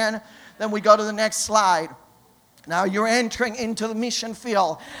 Amen. Then we go to the next slide. Now you're entering into the mission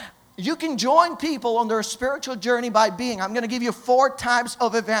field. You can join people on their spiritual journey by being. I'm going to give you 4 types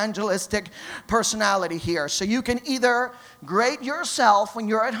of evangelistic personality here. So you can either grade yourself when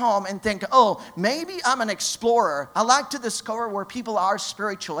you're at home and think, oh, maybe I'm an explorer. I like to discover where people are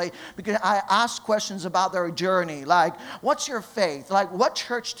spiritually because I ask questions about their journey. Like, what's your faith? Like, what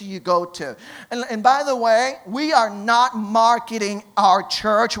church do you go to? And by the way, we are not marketing our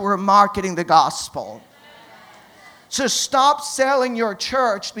church. We're marketing the gospel. So stop selling your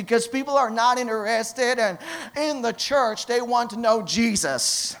church because people are not interested in the church. They want to know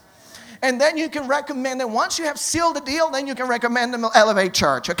Jesus. And then you can recommend them. Once you have sealed the deal, then you can recommend them Elevate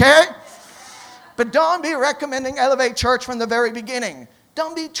Church, okay? But don't be recommending Elevate Church from the very beginning.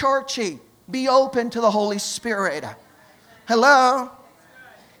 Don't be churchy. Be open to the Holy Spirit. Hello?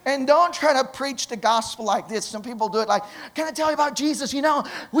 And don't try to preach the gospel like this. Some people do it like, can I tell you about Jesus?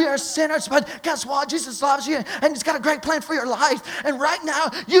 We are sinners, but guess what? Jesus loves you, and He's got a great plan for your life. And right now,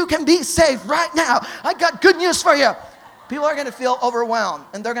 you can be saved right now. I got good news for you. People are going to feel overwhelmed,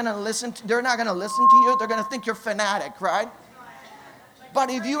 and they're not going to listen to you. They're going to think you're fanatic, right? But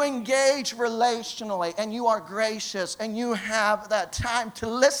if you engage relationally, and you are gracious, and you have that time to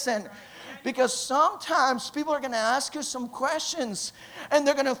listen, because sometimes people are going to ask you some questions and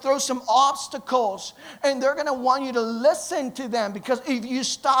they're going to throw some obstacles and they're going to want you to listen to them, because if you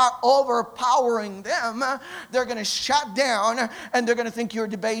start overpowering them, they're going to shut down and they're going to think you're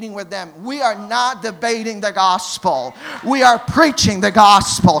debating with them. We are not debating the gospel. We are preaching the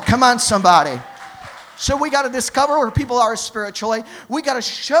gospel. Come on, somebody. So we got to discover where people are spiritually. We got to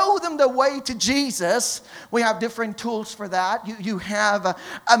show them the way to Jesus. We have different tools for that. You have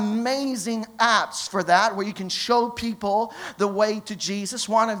amazing apps for that, where you can show people the way to Jesus.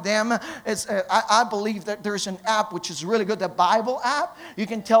 One of them is, I believe that there's an app which is really good, the Bible app. You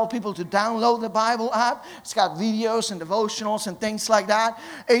can tell people to download the Bible app. It's got videos and devotionals and things like that.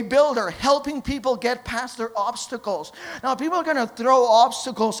 A builder, helping people get past their obstacles. Now, people are going to throw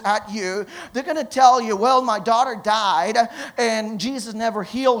obstacles at you. They're going to tell you, well, my daughter died and Jesus never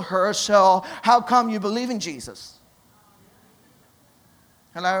healed her, so how come you believe in Jesus?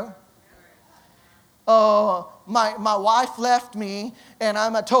 Hello? My wife left me and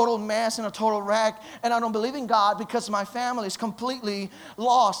I'm a total mess and a total wreck, and I don't believe in God because my family is completely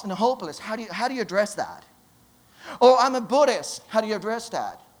lost and hopeless. How do you address that? Or I'm a Buddhist. How do you address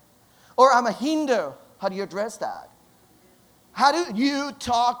that? Or I'm a Hindu. How do you address that? How do you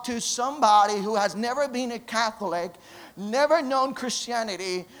talk to somebody who has never been a Catholic, never known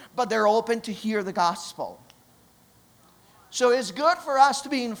Christianity, but they're open to hear the gospel? So it's good for us to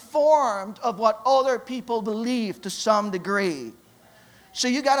be informed of what other people believe to some degree. So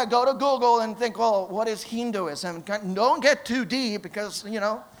you got to go to Google and think, well, what is Hinduism? Don't get too deep because, you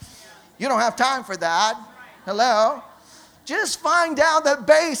don't have time for that. Hello? Just find out the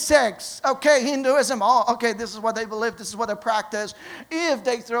basics. Okay, Hinduism. Oh, okay, this is what they believe. This is what they practice. If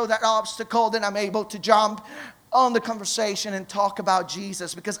they throw that obstacle, then I'm able to jump on the conversation and talk about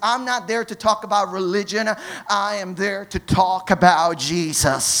Jesus. Because I'm not there to talk about religion. I am there to talk about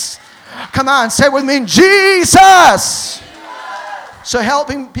Jesus. Come on, say it with me. Jesus! So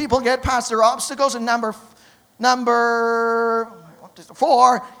helping people get past their obstacles. And number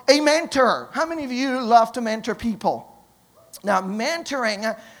 4, a mentor. How many of you love to mentor people? Now,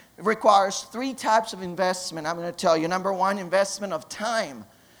 mentoring requires 3 types of investment. I'm going to tell you. Number 1, investment of time.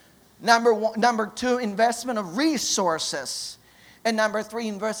 Number 2, investment of resources. And number 3,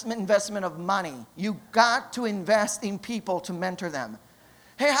 investment of money. You got to invest in people to mentor them.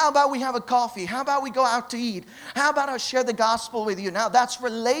 Hey, how about we have a coffee? How about we go out to eat? How about I share the gospel with you? Now, that's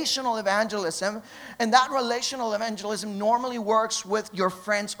relational evangelism. And that relational evangelism normally works with your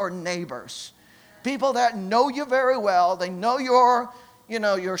friends or neighbors. People that know you very well. They know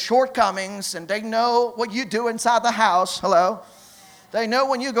your shortcomings, and they know what you do inside the house. Hello? They know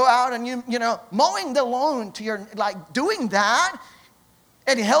when you go out and mowing the lawn doing that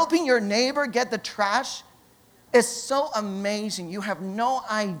and helping your neighbor get the trash It's so amazing. You have no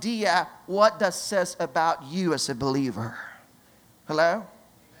idea what that says about you as a believer. Hello?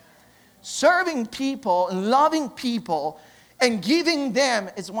 Serving people, loving people, and giving them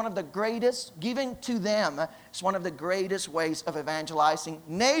is one of the greatest, giving to them is one of the greatest ways of evangelizing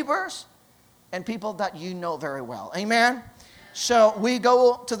neighbors and people that you know very well. Amen? So we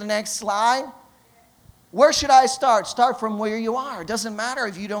go to the next slide. Where should I start? Start from where you are. It doesn't matter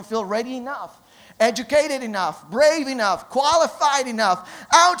if you don't feel ready enough, educated enough, brave enough, qualified enough,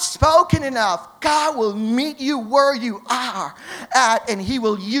 outspoken enough. God will meet you where you are at, and He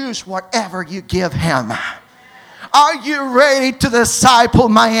will use whatever you give Him. Are you ready to disciple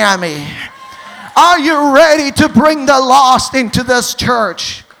Miami? Are you ready to bring the lost into this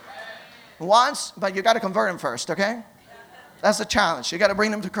church? Once, but you got to convert them first, okay? That's the challenge. You got to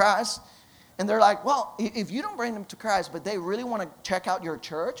bring them to Christ. And they're like, well, if you don't bring them to Christ, but they really want to check out your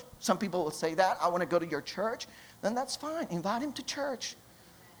church, some people will say that, I want to go to your church, then that's fine. Invite them to church.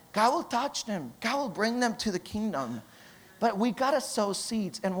 God will touch them. God will bring them to the kingdom. But we got to sow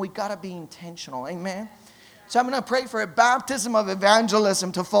seeds, and we got to be intentional. Amen? So I'm going to pray for a baptism of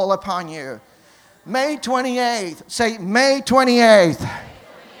evangelism to fall upon you. May 28th. Say, May 28th.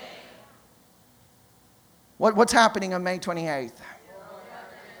 What's happening on May 28th?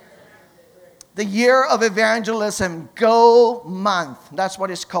 The year of evangelism, Go Month. That's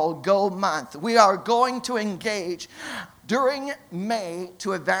what it's called, Go Month. We are going to engage during May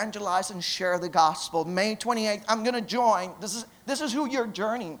to evangelize and share the gospel. May 28th, I'm going to join. This is who you're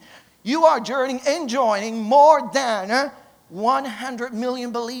journeying. You are journeying and joining more than 100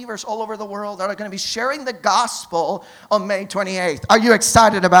 million believers all over the world that are going to be sharing the gospel on May 28th. Are you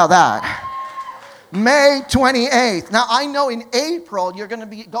excited about that? May 28th. Now, I know in April, you're going to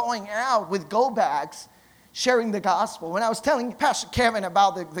be going out with go bags, sharing the gospel. When I was telling Pastor Kevin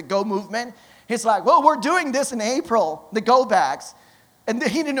about the go movement, he's like, well, we're doing this in April, the go bags. And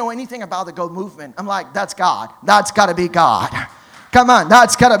he didn't know anything about the go movement. I'm like, that's God. That's got to be God. Come on,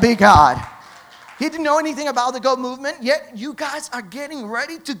 that's got to be God. He didn't know anything about the go movement, yet you guys are getting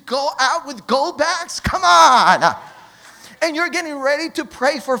ready to go out with go bags? Come on. And you're getting ready to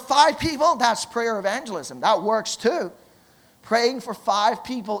pray for 5 people. That's prayer evangelism. That works too. Praying for 5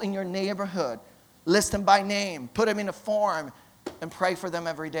 people in your neighborhood. List them by name. Put them in a form. And pray for them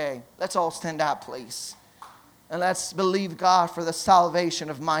every day. Let's all stand up, please. And let's believe God for the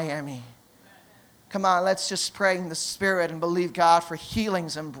salvation of Miami. Come on, let's just pray in the Spirit and believe God for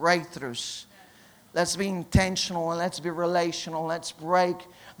healings and breakthroughs. Let's be intentional and let's be relational. Let's break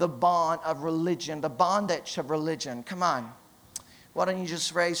the bond of religion, the bondage of religion. Come on. Why don't you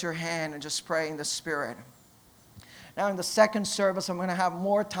just raise your hand and just pray in the Spirit. Now in the second service, I'm going to have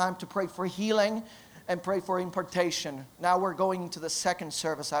more time to pray for healing and pray for impartation. Now we're going into the second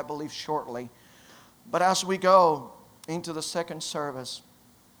service, I believe, shortly. But as we go into the second service,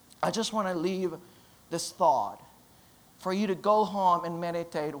 I just want to leave this thought for you to go home and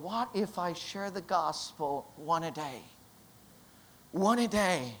meditate. What if I share the gospel one a day? One a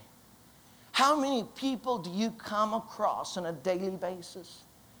day. How many people do you come across on a daily basis?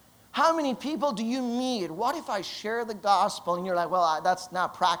 How many people do you meet? What if I share the gospel and you're like, well, that's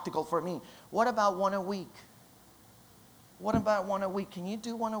not practical for me. What about one a week? What about one a week? Can you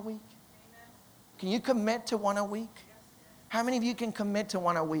do one a week? Can you commit to one a week? How many of you can commit to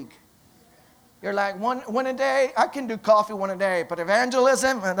one a week? You're like, one a day? I can do coffee one a day, but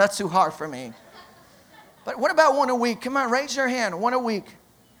evangelism, that's too hard for me. But what about one a week? Come on, raise your hand. One a week.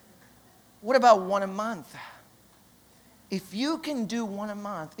 What about one a month? If you can do one a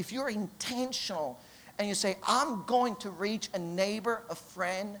month, if you're intentional and you say, I'm going to reach a neighbor, a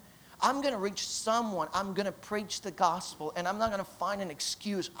friend, I'm going to reach someone, I'm going to preach the gospel, and I'm not going to find an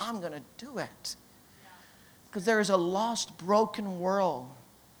excuse, I'm going to do it. Because there is a lost, broken world.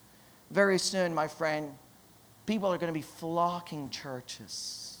 Very soon, my friend, people are going to be flocking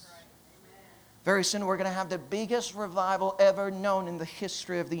churches. Very soon we're going to have the biggest revival ever known in the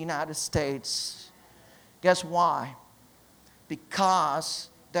history of the United States. Guess why? Because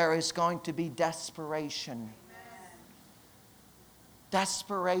there is going to be desperation.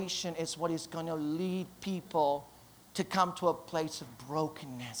 Desperation is what is going to lead people to come to a place of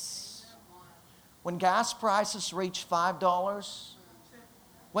brokenness. When gas prices reach $5,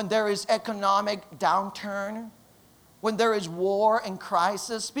 when there is economic downturn, when there is war and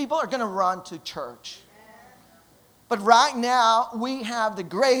crisis, people are going to run to church. But right now, we have the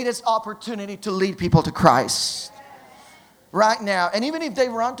greatest opportunity to lead people to Christ. Right now. And even if they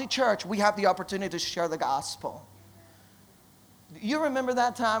run to church, we have the opportunity to share the gospel. You remember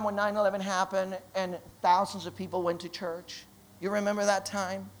that time when 9/11 happened and thousands of people went to church? You remember that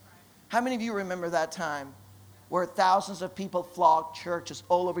time? How many of you remember that time? where thousands of people flocked churches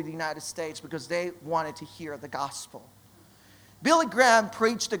all over the United States because they wanted to hear the gospel. Billy Graham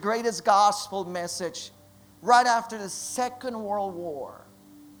preached the greatest gospel message right after the Second World War.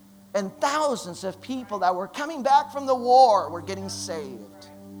 And thousands of people that were coming back from the war were getting saved.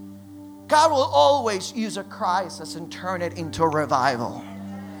 God will always use a crisis and turn it into a revival.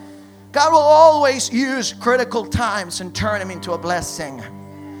 God will always use critical times and turn them into a blessing.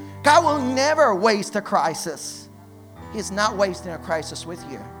 God will never waste a crisis. He's not wasting a crisis with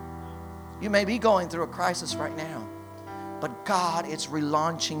you. You may be going through a crisis right now, but God is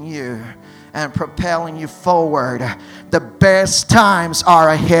relaunching you and propelling you forward. The best times are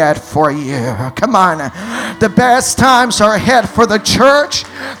ahead for you. Come on. The best times are ahead for the church.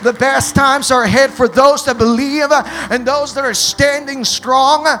 The best times are ahead for those that believe and those that are standing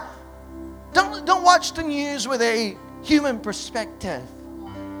strong. Don't watch the news with a human perspective.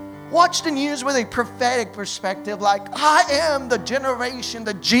 Watch the news with a prophetic perspective, like, I am the generation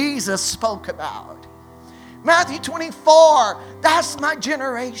that Jesus spoke about. Matthew 24, that's my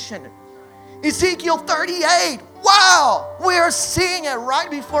generation. Ezekiel 38, wow, we are seeing it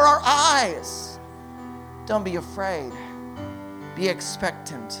right before our eyes. Don't be afraid. Be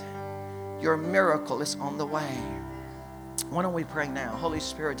expectant. Your miracle is on the way. Why don't we pray now? Holy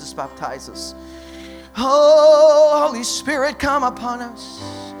Spirit, just baptize us. Oh, Holy Spirit, come upon us.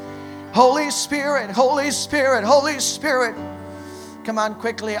 Holy Spirit, Holy Spirit, Holy Spirit. Come on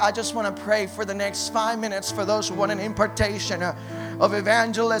quickly. I just want to pray for the next 5 minutes for those who want an impartation of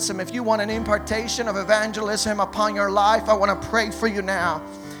evangelism. If you want an impartation of evangelism upon your life, I want to pray for you now.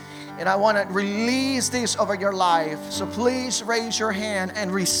 And I want to release this over your life. So please raise your hand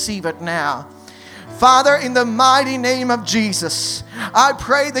and receive it now. Father, in the mighty name of Jesus, I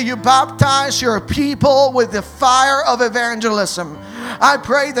pray that you baptize your people with the fire of evangelism. I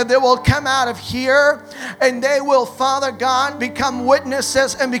pray that they will come out of here and they will, Father God, become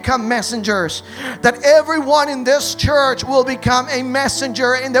witnesses and become messengers. That everyone in this church will become a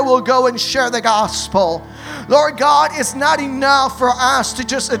messenger and they will go and share the gospel. Lord God, it's not enough for us to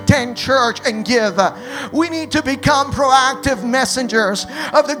just attend church and give. We need to become proactive messengers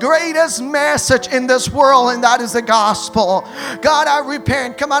of the greatest message in this world, and that is the gospel. God, I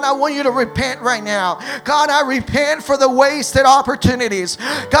repent. Come on, I want you to repent right now. God, I repent for the wasted opportunities.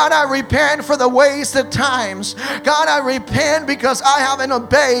 God, I repent for the wasted times. God, I repent because I haven't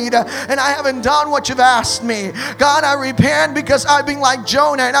obeyed and I haven't done what you've asked me. God, I repent because I've been like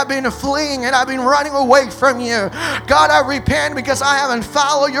Jonah and I've been fleeing and I've been running away from you. God, I repent because I haven't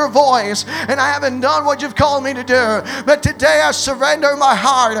followed your voice and I haven't done what you've called me to do. But today I surrender my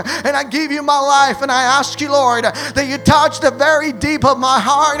heart and I give you my life, and I ask you, Lord, that you touch the very deep of my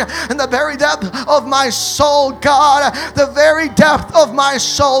heart and the very depth of my soul, God. The very depth of my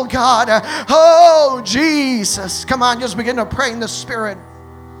soul, God. Oh, Jesus. Come on, just begin to pray in the Spirit.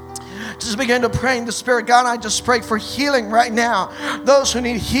 Just begin to pray in the Spirit. God, I just pray for healing right now. Those who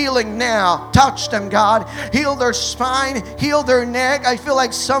need healing now, touch them, God. Heal their spine, heal their neck. I feel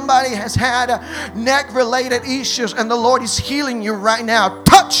like somebody has had neck-related issues and the Lord is healing you right now.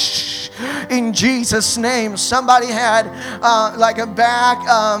 Touch in Jesus' name. Somebody had like a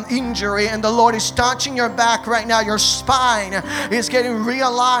back injury and the Lord is touching your back right now. Your spine is getting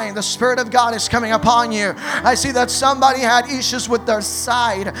realigned. The Spirit of God is coming upon you. I see that somebody had issues with their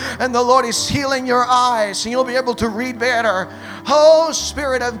sight and the Lord is healing your eyes and you'll be able to read better. Oh,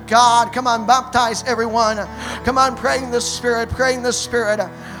 Spirit of God, come on, baptize everyone. Come on, pray in the Spirit, pray in the Spirit.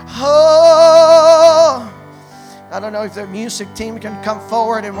 Oh, I don't know if the music team can come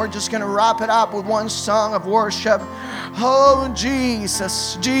forward and we're just going to wrap it up with one song of worship. Oh,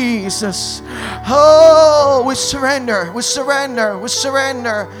 Jesus, Jesus. Oh, we surrender, we surrender, we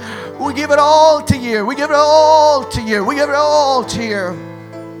surrender. We give it all to you. We give it all to you. We give it all to you.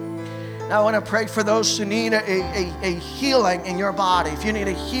 Now I want to pray for those who need a healing in your body. If you need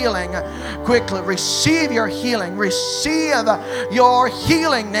a healing, quickly receive your healing. Receive your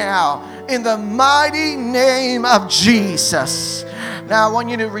healing now in the mighty name of Jesus. Now I want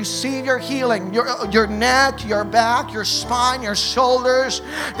you to receive your healing. Your neck, your back, your spine, your shoulders.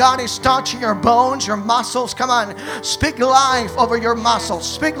 God is touching your bones, your muscles. Come on. Speak life over your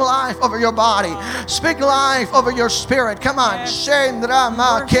muscles. Speak life over your body. Speak life over your spirit. Come on.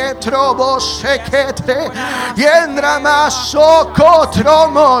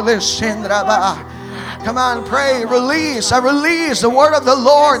 Come on, pray, release. I release the word of the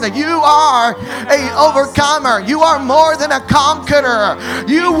Lord that you are an overcomer. You are more than a conqueror.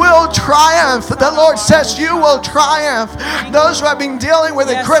 You will triumph. The Lord says you will triumph. Those who have been dealing with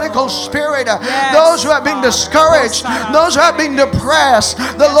a critical spirit, those who have been discouraged, those who have been depressed,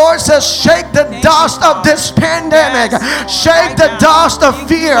 the Lord says shake the dust of this pandemic. Shake the dust of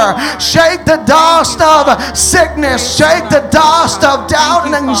fear. Shake the dust of sickness. Shake the dust of doubt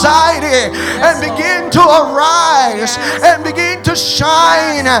and anxiety, and begin to arise and begin to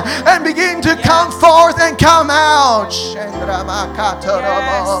shine and begin to come forth and come out.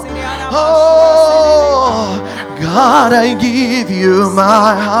 Oh, God, I give you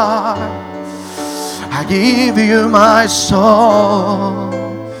my heart. I give you my soul.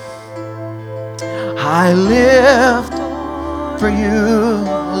 I live for you,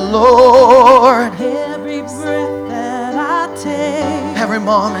 Lord. Every breath that I take, Every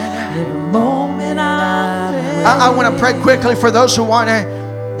moment. I want to pray quickly for those who want a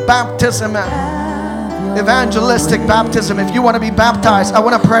baptism, evangelistic baptism. If you want to be baptized, I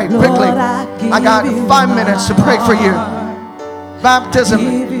want to pray quickly. I got 5 minutes to pray for you. Baptism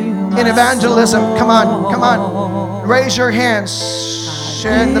in evangelism. Come on, come on. Raise your hands.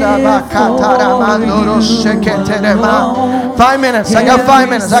 5 minutes. I got 5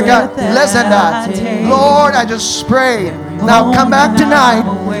 minutes. I got less than that. Lord, I just pray. Now come back tonight,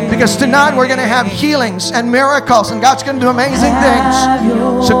 because tonight we're going to have healings and miracles, and God's going to do amazing things.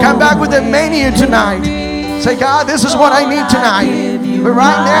 So come back with the menu tonight. Say, God, this is what I need tonight. But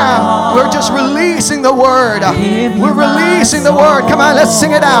right now, we're just releasing the word. We're releasing the word. Come on, let's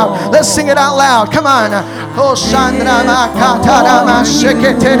sing it out. Let's sing it out loud. Come on. Oh, Shandra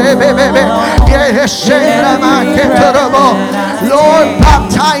Lord,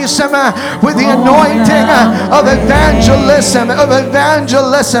 baptize him with the anointing of evangelism.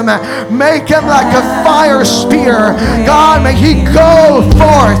 Make him like a fire spear. God, may he go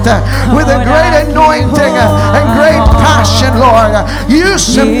forth with a great anointing and great passion, Lord.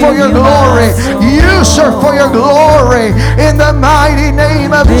 Use him for your glory. Use her for your glory. In the mighty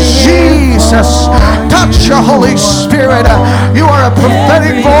name of Jesus. Touch your Holy Spirit. You are a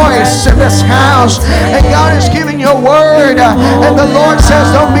prophetic voice in this house, and God is giving you a word. And the Lord says,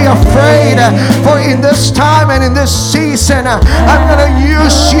 don't be afraid, for in this time and in this season, I'm going to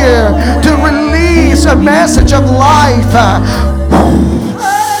use you to release a message of life.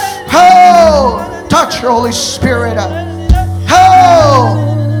 Oh, touch your Holy Spirit. Oh,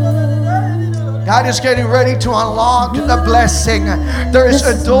 God is getting ready to unlock the blessing. There is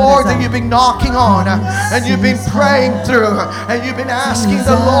a door that you've been knocking on, and you've been praying through, and you've been asking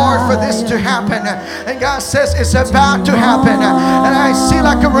the Lord for this to happen. And God says it's about to happen. And I see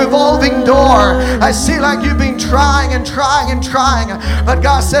like a revolving door. I see like you've been trying and trying and trying. But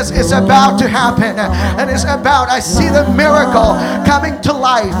God says it's about to happen. And it's about, I see the miracle coming to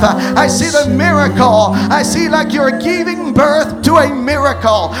life. I see the miracle. I see like you're giving birth to a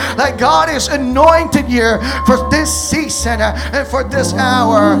miracle. Like God is anointed you for this season and for this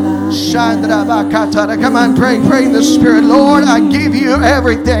hour. Come on, pray in the Spirit. Lord, I give you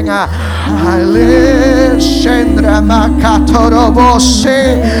everything. I live.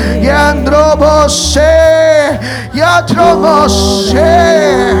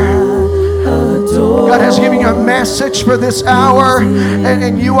 God has given you a message for this hour,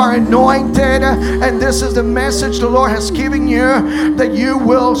 and you are anointed, and this is the message the Lord has given you, that you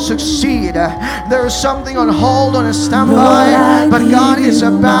will succeed. There is something on hold, on a standby, but God is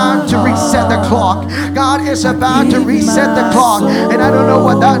about to reset the clock. God is about to reset the clock, and I don't know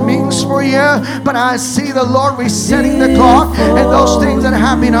what that means for you, but I see the Lord resetting the clock, and those things that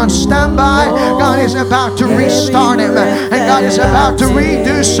have been on standby, God is about to restart them, and God is about to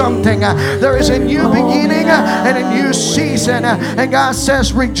redo something. There is a new beginning and a new season, and God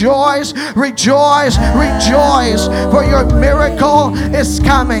says rejoice, rejoice, rejoice, for your miracle is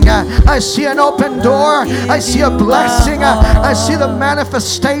coming. I see an open door. I see a blessing. I see the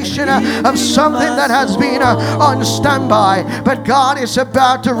manifestation of something that has been on standby, but God is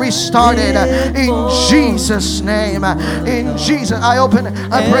about to restart it in Jesus' name. In Jesus, I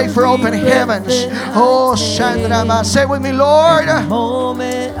pray for open heavens. Oh, Shandrama, say with me, Lord,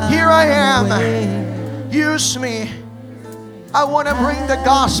 here I am. Use me. I want to bring the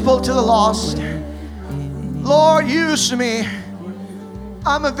gospel to the lost. Lord, use me.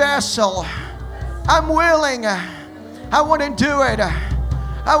 I'm a vessel. I'm willing. I want to do it.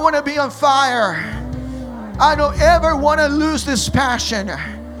 I want to be on fire. I don't ever want to lose this passion.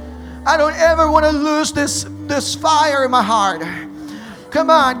 I don't ever want to lose this fire in my heart. Come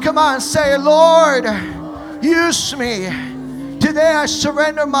on, say, Lord, use me. Today I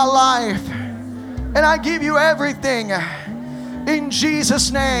surrender my life. And I give you everything in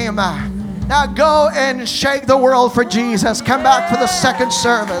Jesus' name. Now go and shake the world for Jesus. Come back for the second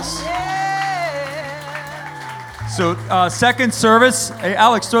service. So second service, hey,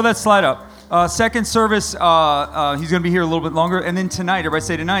 Alex, throw that slide up. Second service, he's going to be here a little bit longer. And then tonight, everybody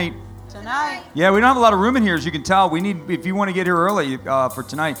say tonight. Tonight. Yeah, we don't have a lot of room in here, as you can tell. We need, if you want to get here early for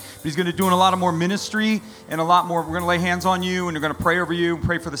tonight. But he's going to be doing a lot of more ministry and a lot more. We're going to lay hands on you, and we're going to pray over you,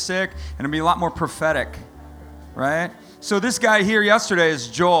 pray for the sick, and it'll be a lot more prophetic, right? So this guy here yesterday is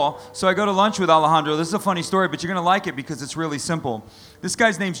Joel. So I go to lunch with Alejandro. This is a funny story, but you're going to like it because it's really simple. This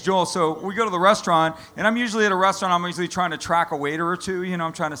guy's name's Joel. So we go to the restaurant, and I'm usually at a restaurant. I'm usually trying to track a waiter or two. You know,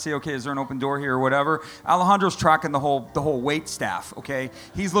 I'm trying to see, okay, is there an open door here or whatever. Alejandro's tracking the whole wait staff. Okay,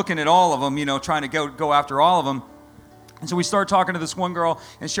 he's looking at all of them. You know, trying to go after all of them. And so we start talking to this one girl,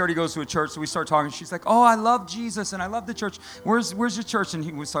 and she already goes to a church. So we start talking. She's like, "Oh, I love Jesus, and I love the church. Where's your church?"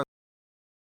 And we start